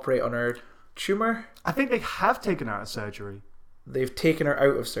to operate on her tumour. I think they have taken her out of surgery. They've taken her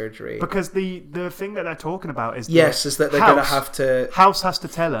out of surgery. Because the thing that they're talking about is... Yes, is that they're going to have to... House has to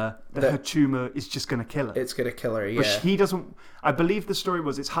tell her that her tumour is just going to kill her. It's going to kill her, yeah. But he doesn't... I believe the story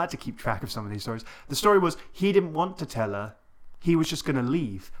was... It's hard to keep track of some of these stories. The story was he didn't want to tell her. He was just going to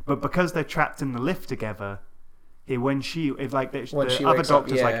leave. But because they're trapped in the lift together, the other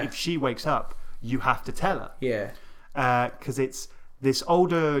doctor's like, if she wakes up, you have to tell her. Yeah. Because it's this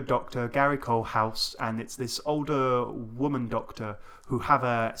older doctor, Gary Cole House, and it's this older woman doctor who have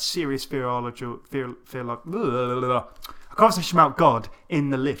a serious conversation about God in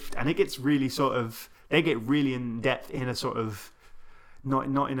the lift, and it gets really they get really in depth in a sort of not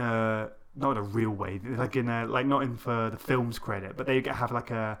in a real way, not in for the film's credit, but they have like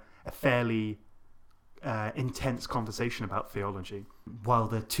a fairly intense conversation about theology, while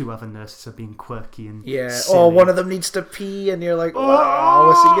the two other nurses are being quirky and silly. One of them needs to pee, and you're like, oh,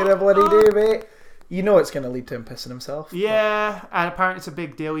 what's he gonna bloody do, mate? You know it's gonna lead to him pissing himself. Yeah, and apparently it's a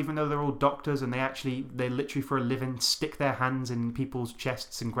big deal, even though they're all doctors and they literally for a living stick their hands in people's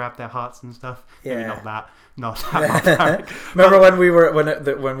chests and grab their hearts and stuff. Yeah, maybe not that. Remember when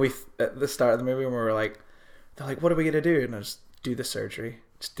we at the start of the movie when we were like, they're like, what are we gonna do? And I just do the surgery.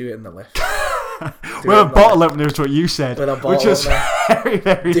 Just do it in the lift. Well, a bottle opener is what you said, which is very,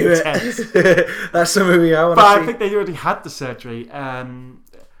 very intense. That's the movie I want to see. But I think they already had the surgery.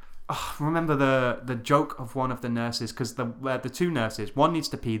 Remember the joke of one of the nurses, because the two nurses, one needs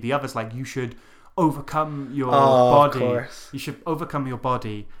to pee, the other's like, you should overcome your body. Of course. You should overcome your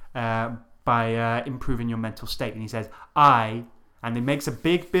body by improving your mental state. And he says, and he makes a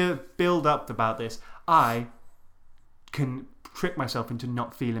big build up about this. I can trick myself into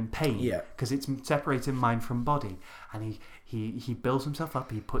not feeling pain, because it's separating mind from body. And he builds himself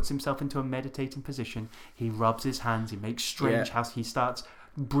up, he puts himself into a meditating position, he rubs his hands, he makes strange house, he starts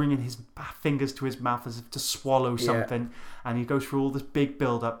bringing his fingers to his mouth as if to swallow something, and he goes through all this big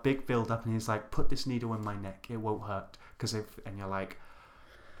build up, and he's like, "Put this needle in my neck; it won't hurt." And you're like,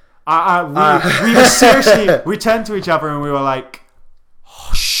 we were seriously, we turned to each other and we were like,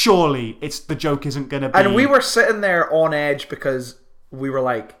 oh, surely the joke isn't gonna be. And we were sitting there on edge because we were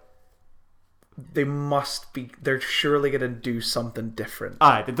like, they're surely gonna do something different.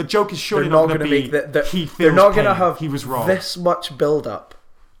 The joke is surely not gonna be. They're not gonna have he was wrong. This much build up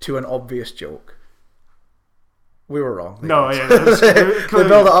to an obvious joke. We were wrong. They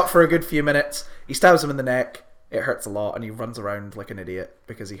build it up for a good few minutes. He stabs him in the neck. It hurts a lot, and he runs around like an idiot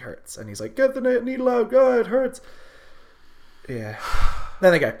because he hurts. And he's like, "Get the needle out, God, it hurts." Yeah.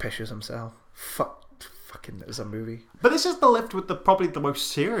 Then the guy pishes himself. Fucking, it was a movie. But this is the lift with probably the most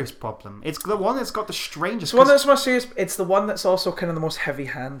serious problem. It's the one that's got the strangest. It's the one that's most serious. It's the one that's also kind of the most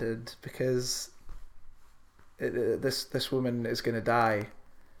heavy-handed because this woman is going to die,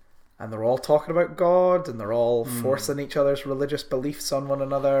 and they're all talking about God, and they're all forcing each other's religious beliefs on one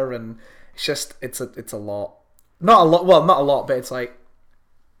another, and it's just it's a lot. Not a lot. Well, not a lot, but it's like.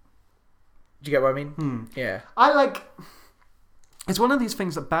 Do you get what I mean? Yeah. It's one of these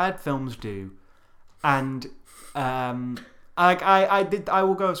things that bad films do, and I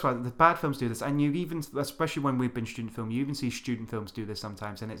will go as far. The bad films do this, and you even, especially when we've been student film, you even see student films do this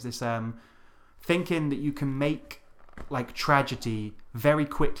sometimes, and it's this thinking that you can make like tragedy very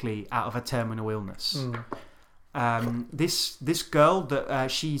quickly out of a terminal illness. This girl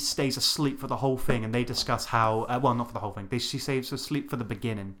that she stays asleep for the whole thing, and they discuss how not for the whole thing. She stays asleep for the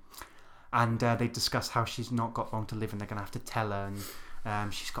beginning, and they discuss how she's not got long to live, and they're gonna have to tell her,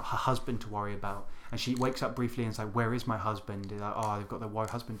 and she's got her husband to worry about. And she wakes up briefly and is like, "Where is my husband?" They're like, "Oh, they've got their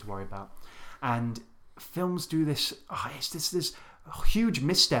husband to worry about." And films do this. It's this huge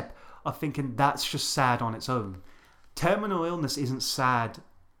misstep of thinking that's just sad on its own. Terminal illness isn't sad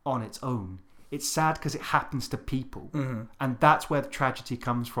on its own. It's sad because it happens to people. And that's where the tragedy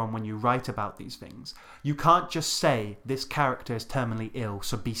comes from when you write about these things. You can't just say, this character is terminally ill,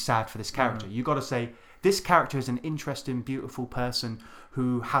 so be sad for this character. You got to say, this character is an interesting, beautiful person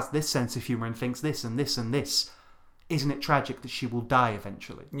who has this sense of humour and thinks this and this and this. Isn't it tragic that she will die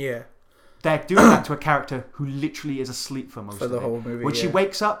eventually? Yeah. They're doing that to a character who literally is asleep for most of it. For the whole movie, When she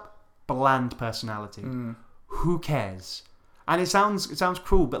wakes up, bland personality. Who cares? And it sounds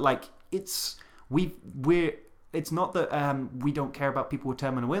cruel, but like, it's not that we don't care about people with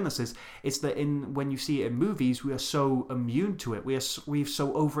terminal illnesses. It's that when you see it in movies, we are so immune to it. We're so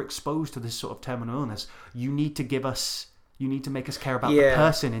overexposed to this sort of terminal illness. You need to make us care about the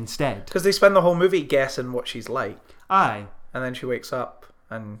person instead. Because they spend the whole movie guessing what she's like. Aye. And then she wakes up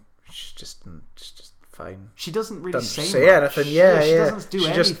and she's just fine. She doesn't really say anything. Yeah, she doesn't do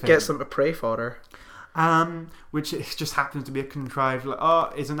anything. She just gets them to pray for her. Which it just happens to be a contrived.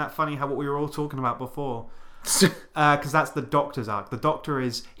 Isn't that funny? How what we were all talking about before? Because that's the Doctor's arc. The Doctor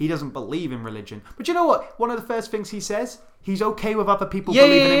he doesn't believe in religion. But you know what? One of the first things he says, he's okay with other people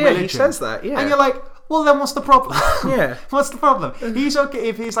believing in religion. He says that. Yeah, and you're like, well, then what's the problem? Yeah, what's the problem? He's okay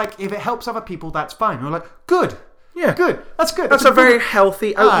if he's like, if it helps other people, that's fine. We're like, good. Yeah, good. That's good. That's a very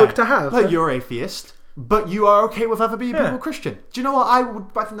healthy outlook to have. Like, you're atheist, but you are okay with other people being Christian. Do you know what?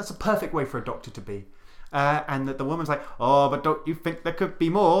 I think that's a perfect way for a doctor to be. And that the woman's like, oh, but don't you think there could be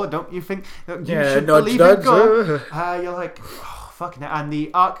more? Don't you think that you should believe in God? You're like, oh, fucking hell. And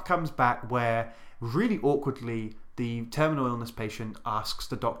the arc comes back where, really awkwardly, the terminal illness patient asks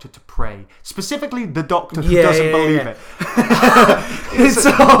the doctor to pray. Specifically, the doctor who doesn't believe it. It's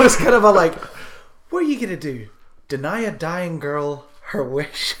always kind of like, what are you going to do? Deny a dying girl her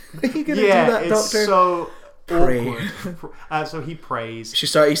wish? Are you going to do that, it's doctor? So pray. Awkward. So he prays. He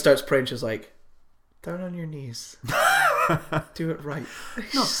starts praying. She's like, down on your knees. Do it right.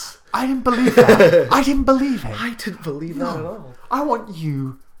 No, I didn't believe that. I didn't believe it. I didn't believe that at all. I want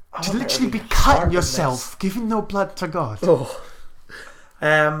you to literally be cutting yourself, giving no blood to God. Oh.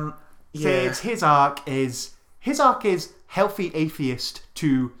 So it's his arc is healthy atheist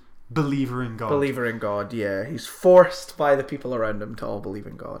to believer in God. Believer in God, yeah. He's forced by the people around him to all believe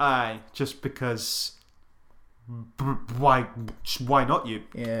in God. Aye, just because. Why not you?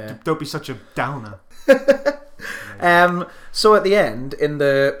 Yeah. Don't be such a downer. So at the end, in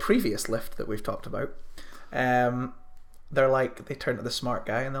the previous lift that we've talked about, they're like, they turn to the smart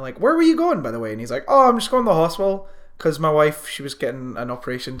guy and they're like, where were you going, by the way? And he's like, oh, I'm just going to the hospital because my wife, she was getting an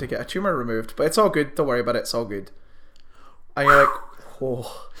operation to get a tumour removed, but it's all good, don't worry about it, it's all good. And you're like,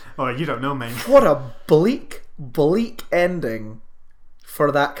 oh, you don't know, man. What a bleak ending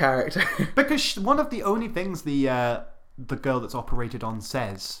for that character. Because one of the only things the girl that's operated on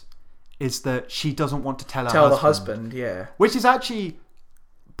says is that she doesn't want to tell the husband, yeah. Which is actually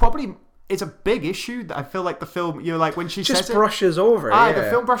probably it's a big issue that I feel like the film, you're like, when she just says brushes over it. the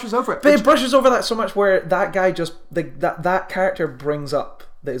film brushes over it. But it brushes over that so much where that guy just that character brings up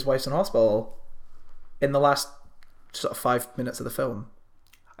that his wife's in hospital in the last sort of 5 minutes of the film.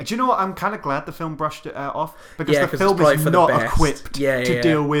 Do you know what? I'm kind of glad the film brushed it off, because the 'cause film it's is for the not best. equipped to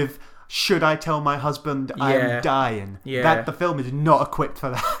deal with, should I tell my husband I'm dying? Yeah. The film is not equipped for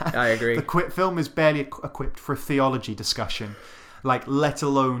that. I agree. The film is barely equipped for a theology discussion, like, let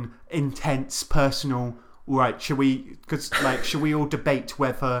alone intense personal. Right? Should we all debate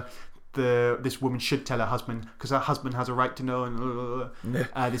whether this woman should tell her husband, because her husband has a right to know, and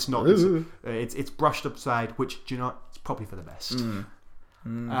it's not. It's brushed aside, which, do you know what? It's probably for the best.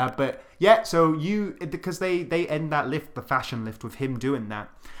 But yeah, so because they end that lift, the fashion lift, with him doing that,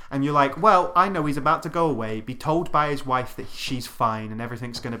 and you're like, well, I know he's about to go away, be told by his wife that she's fine and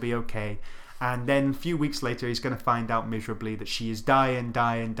everything's going to be okay, and then a few weeks later he's going to find out miserably that she is dying,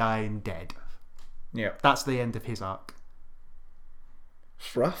 dead. Yeah, that's the end of his arc.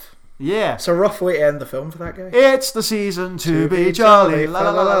 It's rough. Yeah, it's a rough way to end the film for that guy. It's the season to be jolly, la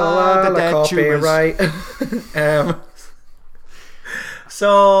la la la la. The dead copyright.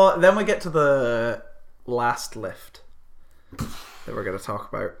 So then we get to the last lift that we're going to talk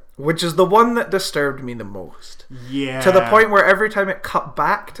about, which is the one that disturbed me the most. Yeah. To the point where every time it cut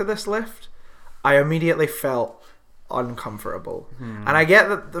back to this lift, I immediately felt uncomfortable. And I get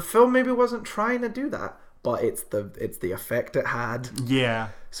that the film maybe wasn't trying to do that, but it's the effect it had. Yeah.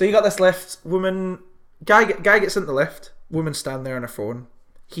 So you got this lift, guy gets into the lift, woman stand there on her phone.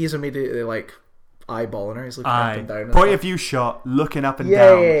 He's immediately like eyeballing her. He's looking up and down. Point of view shot, looking up and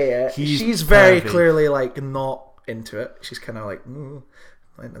down. Yeah. She's very clearly like not into it. She's kind of like, not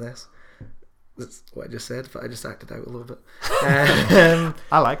into this. That's what I just said, but I just acted out a little bit.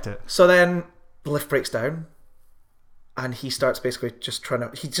 I liked it. So then the lift breaks down, and he starts basically just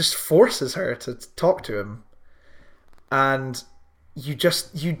he just forces her to talk to him, and you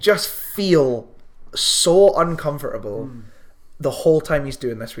just feel so uncomfortable the whole time he's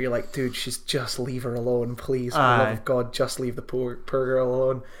doing this, where you're like, dude, just leave her alone, please, for the love of God, just leave the poor girl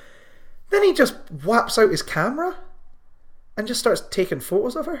alone. Then he just whaps out his camera and just starts taking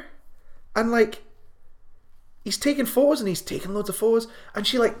photos of her, and like, he's taking photos and he's taking loads of photos, and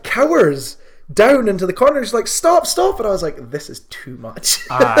she like cowers down into the corner. She's like, stop, and I was like, this is too much.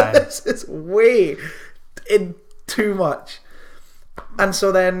 This is way too much. And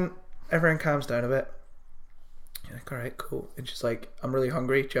so then everyone calms down a bit. You're like, alright, cool. And she's like, I'm really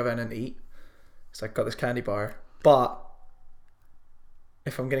hungry, do you have anything to eat? It's like, got this candy bar, but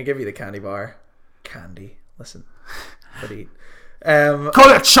if I'm gonna give you the candy bar, listen, but eat. Call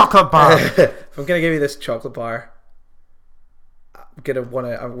it a chocolate bar. If I'm gonna give you this chocolate bar,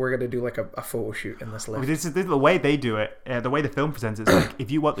 we're gonna do like a photo shoot in this lift. This is the way they do it. The way the film presents it is like,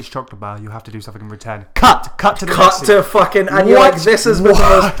 if you want this chocolate bar, you have to do something in return. Cut to the next scene. Fucking, and you're like, this is the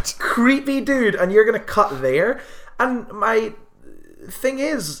most creepy dude, and you're gonna cut there. And my thing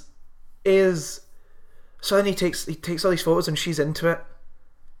is so then he takes all these photos, and she's into it,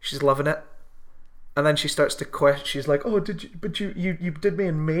 she's loving it. And then she starts to question. She's like, "Oh, did you? But you did me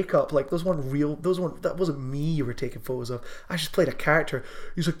in makeup. Like, those weren't real. That wasn't me. You were taking photos of. I just played a character."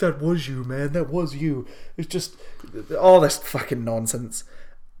 He's like, "That was you, man. That was you. It's just all this fucking nonsense."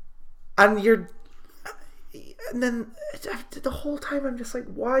 And then the whole time I'm just like,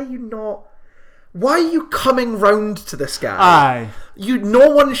 "Why are you coming round to this guy?" No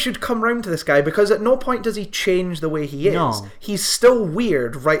one should come round to this guy, because at no point does he change the way he is. No. He's still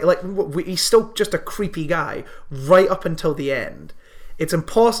weird, right? Like, he's still just a creepy guy right up until the end. It's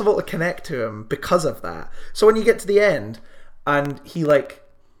impossible to connect to him because of that. So when you get to the end and he like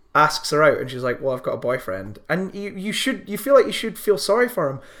asks her out, and she's like, "Well, I've got a boyfriend," and you feel like you should feel sorry for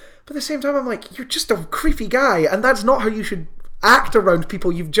him, but at the same time I'm like, you're just a creepy guy, and that's not how you should act around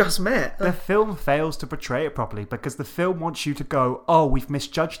people you've just met. The film fails to portray it properly, because the film wants you to go, oh, we've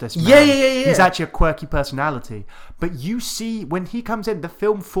misjudged this man. Yeah. He's actually a quirky personality. But you see, when he comes in, the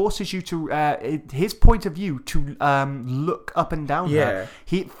film forces you to, his point of view, to look up and down her.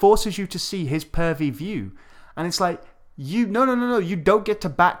 He forces you to see his pervy view. And it's like, no, you don't get to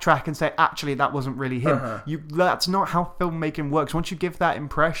backtrack and say, actually, that wasn't really him. That's not how filmmaking works. Once you give that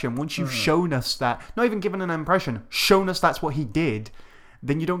impression, once you've shown us that, not even given an impression, shown us that's what he did,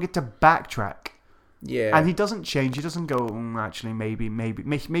 then you don't get to backtrack. Yeah. And he doesn't change. He doesn't go, actually, maybe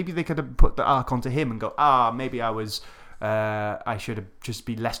they could have put the arc onto him and go, maybe I should have just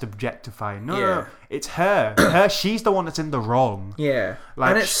be less objectifying. No, it's her. She's the one that's in the wrong. Yeah.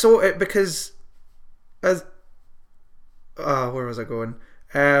 Like, and it's because as where was I going?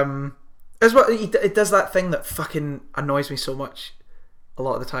 As well, it does that thing that fucking annoys me so much. a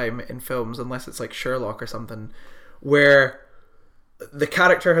lot of the time in films, unless it's like Sherlock or something, where the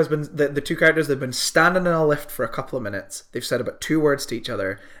character has been the two characters, they've been standing in a lift for a couple of minutes, they've said about 2 words to each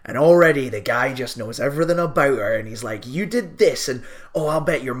other, and already the guy just knows everything about her, and he's like, you did this, and oh, I'll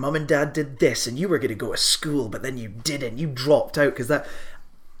bet your mum and dad did this, and you were going to go to school but then you didn't, you dropped out because that,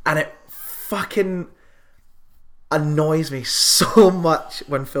 and it fucking annoys me so much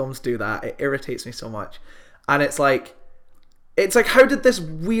when films do that. It irritates me so much. And it's like how did this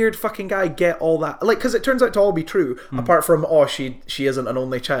weird fucking guy get all that, like, because it turns out to all be true, apart from she isn't an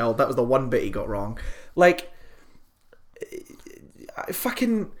only child. That was the one bit he got wrong. Like, I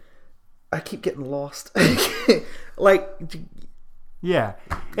keep getting lost. Like, yeah,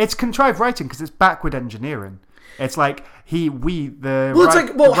 it's contrived writing because it's backward engineering. It's like how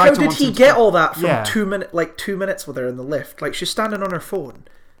did he get all that from 2 minutes with her in the lift? Like, she's standing on her phone.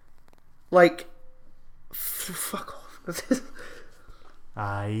 Like, fuck off.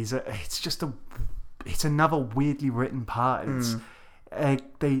 It's another weirdly written part. It's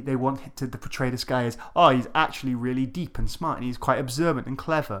they want to portray this guy as, he's actually really deep and smart, and he's quite observant and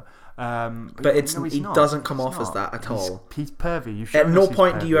clever. But he doesn't come off as that at all. He's pervy. At no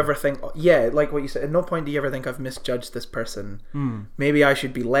point do you ever think, like what you said, at no point do you ever think, I've misjudged this person. Maybe I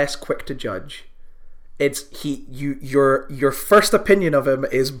should be less quick to judge. It's your first opinion of him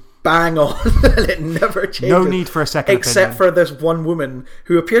is bang on, and it never changes. No need for a second except opinion. For this one woman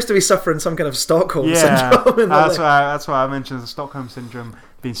who appears to be suffering some kind of Stockholm syndrome. That's why I mentioned the Stockholm syndrome,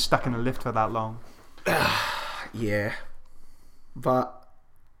 being stuck in a lift for that long. Yeah, but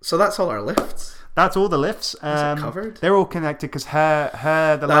so that's all our lifts. That's all the lifts. Is it covered? They're all connected because her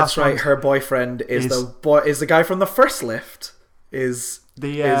That's last right. one Her boyfriend is the guy from the first lift.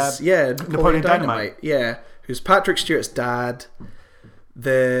 Napoleon Dynamite. Yeah, who's Patrick Stewart's dad.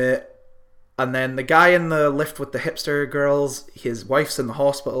 And then the guy in the lift with the hipster girls, his wife's in the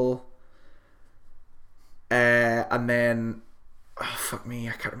hospital. And then, fuck me,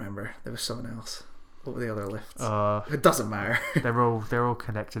 I can't remember. There was someone else. What were the other lifts? It doesn't matter. They're all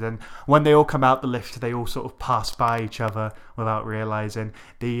connected, and when they all come out the lift, they all sort of pass by each other without realizing.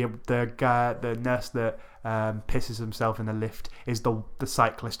 The nurse that pisses himself in the lift is the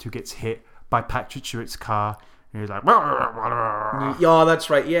cyclist who gets hit by Patrick Stewart's car. And he's like, yeah, that's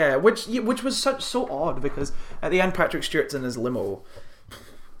right. Yeah, which was so odd, because at the end Patrick Stewart's in his limo,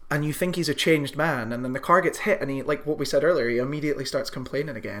 and you think he's a changed man, and then the car gets hit, and he, like what we said earlier, he immediately starts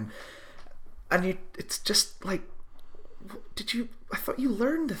complaining again. And it's just like, I thought you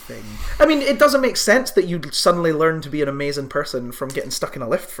learned a thing. I mean, it doesn't make sense that you suddenly learn to be an amazing person from getting stuck in a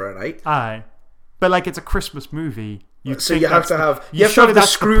lift for a night. Aye. But like, it's a Christmas movie. You have to have the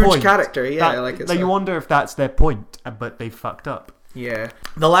Scrooge character. Yeah, you wonder if that's their point, but they fucked up. Yeah.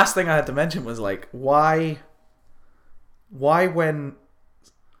 The last thing I had to mention was like, why when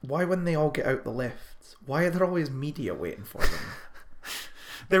they all get out the lifts, why are there always media waiting for them?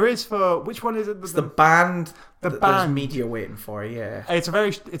 There is for which one is it? It's the band. There's media waiting for. Yeah, it's a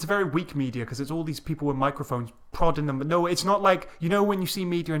very weak media, because it's all these people with microphones prodding them. But no, it's not like, when you see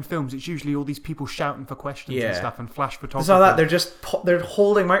media in films, it's usually all these people shouting for questions and stuff, and flash photography. It's not that they're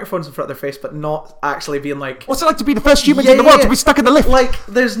holding microphones in front of their face, but not actually being like, "What's it like to be the first humans in the world to be stuck in the lift?" Like,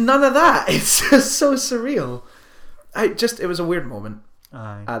 there's none of that. It's just so surreal. It was a weird moment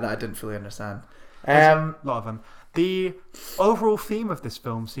that I didn't fully understand. A lot of them. The overall theme of this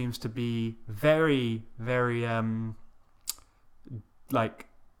film seems to be very, very,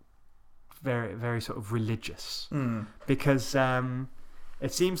 very, very sort of religious. Because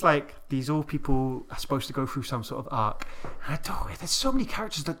it seems like these all people are supposed to go through some sort of arc. And there's so many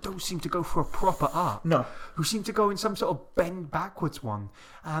characters that don't seem to go through a proper arc. No. Who seem to go in some sort of bend backwards one.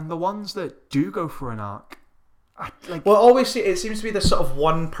 And the ones that do go through an arc, it seems to be this sort of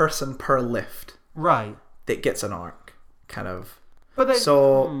one person per lift. Right. That gets an arc, kind of. But because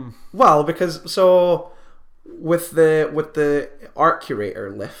with the art curator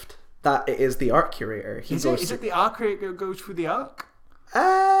lift, that it is the art curator. Is it the art curator goes through the arc?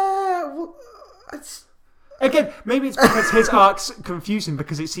 Again, maybe it's because his arc's confusing,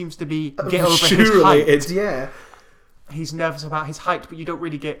 because it seems to be get over his height. He's nervous about his height, but you don't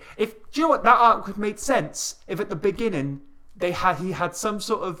really get. Do you know what, that arc would have made sense if at the beginning he had some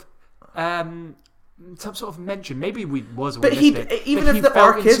sort of mention. Maybe he was realistic. But even if the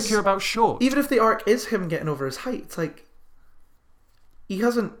arc is insecure about shorts, even if the arc is him getting over his height, it's like he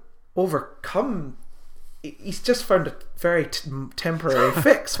hasn't overcome. He's just found a very temporary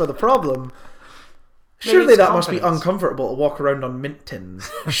fix for the problem. Surely that must be uncomfortable to walk around on mint tins.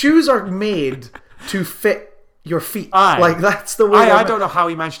 Shoes are made to fit your feet. Like, that's the way. I don't know how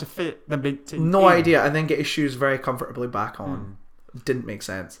he managed to fit the mint tin. No idea. And then get his shoes very comfortably back on. Didn't make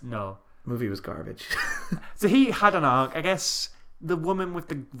sense. No. Movie was garbage. So he had an arc. I guess the woman with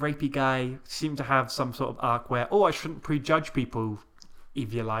the rapey guy seemed to have some sort of arc where, I shouldn't prejudge people,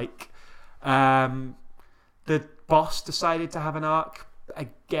 if you like. The boss decided to have an arc. I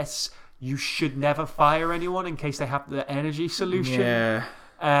guess you should never fire anyone in case they have the energy solution.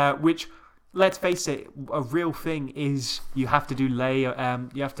 Yeah. Which, let's face it, a real thing is you have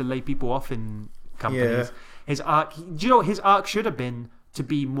to lay people off in companies. Yeah. His arc, do you know what his arc should have been? To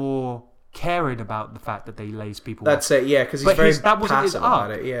be more caring about the fact that they lays people off. That's it, yeah, because he's very that wasn't his passive arc.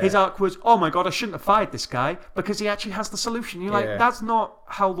 about it. Yeah. His arc was, oh my god, I shouldn't have fired this guy because he actually has the solution. You're like, that's not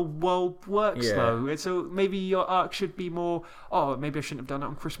how the world works, though. So maybe your arc should be more, maybe I shouldn't have done it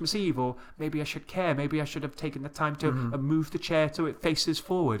on Christmas Eve, or maybe I should care. Maybe I should have taken the time to move the chair so it faces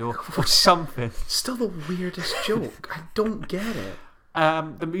forward, or something. Still the weirdest joke. I don't get it.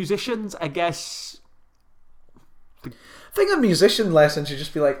 The musicians, I guess. I think a musician lesson should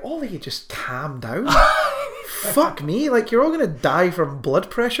just be like, Ollie, just calm down. Fuck me, like you're all gonna die from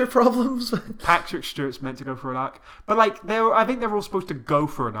blood pressure problems. Patrick Stewart's meant to go for an arc, but like I think they're all supposed to go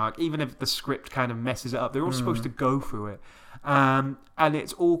for an arc, even if the script kind of messes it up. They're all supposed to go through it, and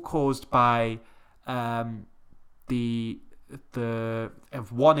it's all caused by the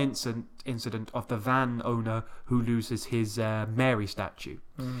one incident of the van owner who loses his Mary statue,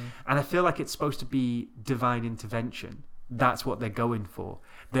 and I feel like it's supposed to be divine intervention. That's what they're going for.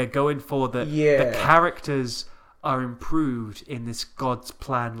 They're going for the characters are improved in this God's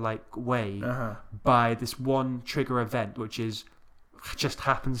plan-like way by this one trigger event, which just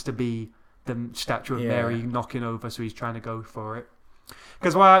happens to be the statue of Mary knocking over, so he's trying to go for it.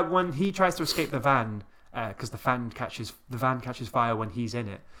 Because when he tries to escape the van, because the van catches fire when he's in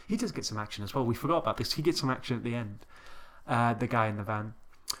it, he does get some action as well. We forgot about this. He gets some action at the end. The guy in the van.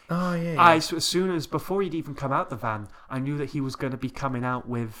 Oh yeah. Before he'd even come out the van, I knew that he was going to be coming out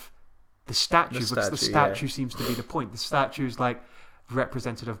with the statue, because the statue seems to be the point. The statue is like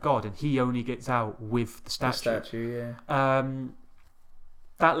representative of God, and he only gets out with the statue. The statue, yeah.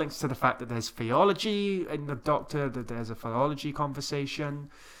 That links to the fact that there's theology in the Doctor. That there's a theology conversation.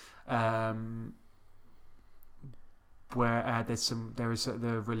 Where there is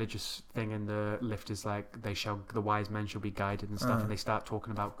the religious thing in the lift is like the wise men shall be guided and stuff, and they start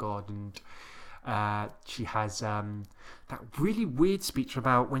talking about God, and she has that really weird speech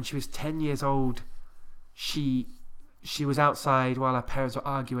about when she was 10 years old. She was outside while her parents were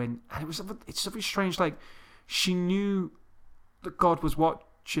arguing, and it's something strange. Like she knew that God was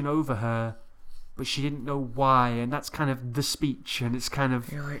watching over her, but she didn't know why, and that's kind of the speech, and it's kind of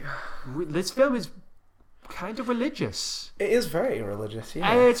this film is kind of religious. It is very religious, yeah.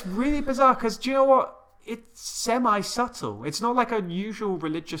 And it's really bizarre because, do you know what? It's semi-subtle. It's not like a usual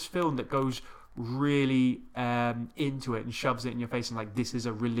religious film that goes really into it and shoves it in your face and like, this is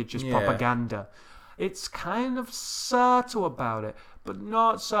a religious propaganda. It's kind of subtle about it, but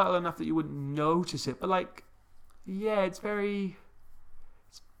not subtle enough that you wouldn't notice it. But like, it's very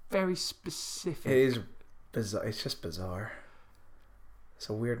specific. It is bizarre. It's just bizarre. It's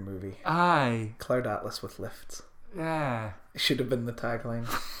a weird movie. Aye. Cloud Atlas with lifts. Yeah. It should have been the tagline.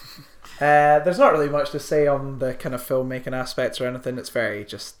 There's not really much to say on the kind of filmmaking aspects or anything. It's very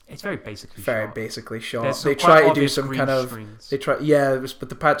basically shot. They try to do some kind of screens. But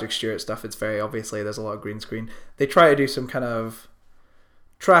the Patrick Stewart stuff, it's very obviously there's a lot of green screen. They try to do some kind of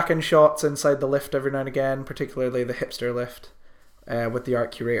tracking shots inside the lift every now and again, particularly the hipster lift. With the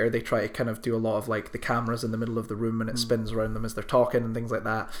art curator, they try to kind of do a lot of like the cameras in the middle of the room and it spins around them as they're talking and things like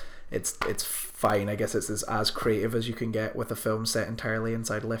that. It's fine. I guess it's as creative as you can get with a film set entirely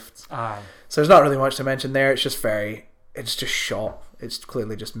inside lifts. Aye. So there's not really much to mention there. It's just shot. It's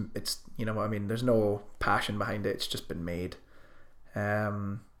clearly just, you know what I mean? There's no passion behind it. It's just been made.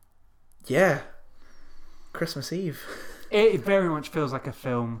 Christmas Eve. It very much feels like a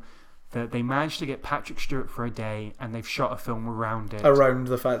film that they managed to get Patrick Stewart for a day, and they've shot a film around it. Around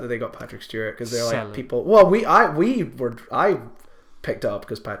the fact that they got Patrick Stewart, because they're Selling. like people. Well, I picked it up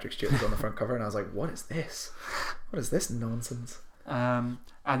because Patrick Stewart was on the front cover, and I was like, "What is this? What is this nonsense?" And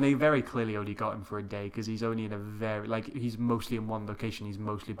they very clearly only got him for a day because he's only in he's mostly in one location. He's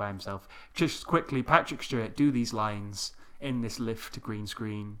mostly by himself. Just quickly, Patrick Stewart, do these lines in this lift green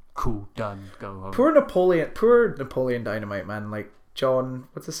screen. Cool, done. Go home. Poor Napoleon Dynamite, man. Like John,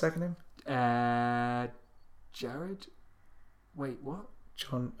 what's his second name? Jared. Wait, what?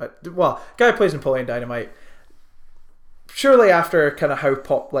 John. Guy who plays Napoleon Dynamite. Surely after kind of how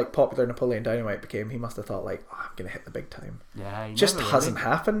popular Napoleon Dynamite became, he must have thought like, I'm gonna hit the big time. Yeah, he just never hasn't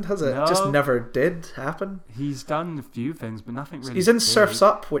happened, has it? No. Just never did happen. He's done a few things, but nothing really. He's in big. Surf's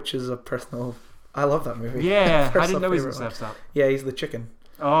Up, which is a personal I love that movie. Yeah, I First didn't know he's in favourite one. Surf's Up. Yeah, he's the chicken.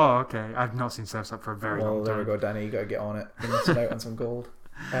 Oh, okay. I've not seen Surf's Up for a very Well, long there time. we go, Danny. You gotta get on it. You're missing out on some gold.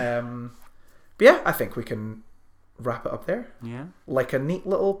 But yeah, I think we can wrap it up there. Yeah. Like a neat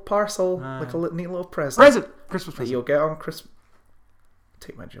little parcel, like a neat little present. Christmas That present. you'll get on Christmas.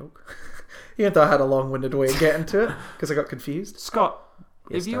 Take my joke. Even though I had a long-winded way of getting to it because I got confused. Scott,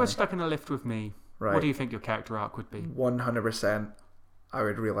 Yes, if you were Danny. stuck in a lift with me, Right. what do you think your character arc would be? 100%. I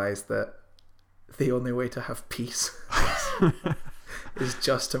would realise that the only way to have peace is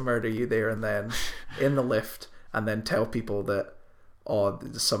just to murder you there and then in the lift, and then tell people that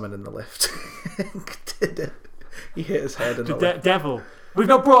there's someone in the lift. He hit his head in the lift. Devil. We've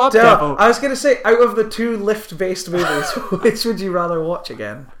not brought up Devil. I was going to say, out of the two lift-based movies, which would you rather watch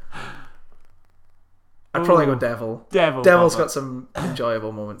again? I'd probably go Devil. Devil's Devil's got some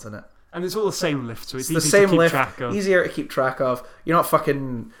enjoyable moments in it. And it's all the same lift, so it's The easy same to keep lift, track of. easier to keep track of. You're not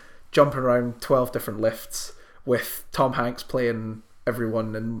fucking jumping around 12 different lifts with Tom Hanks playing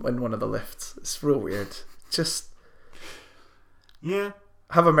everyone in one of the lifts. It's real weird. Just Yeah.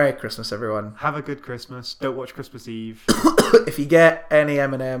 have a Merry Christmas, everyone. Have a good Christmas. Don't watch Christmas Eve. If you get any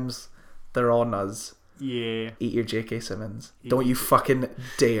M&Ms, they're on us. Yeah. Eat your J.K. Simmons. Don't you fucking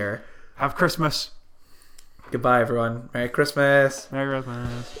dare. Have Christmas. Goodbye, everyone. Merry Christmas. Merry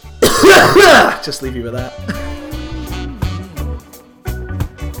Christmas. Just leave you with that.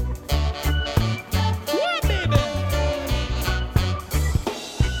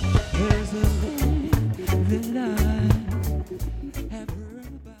 There's a way that I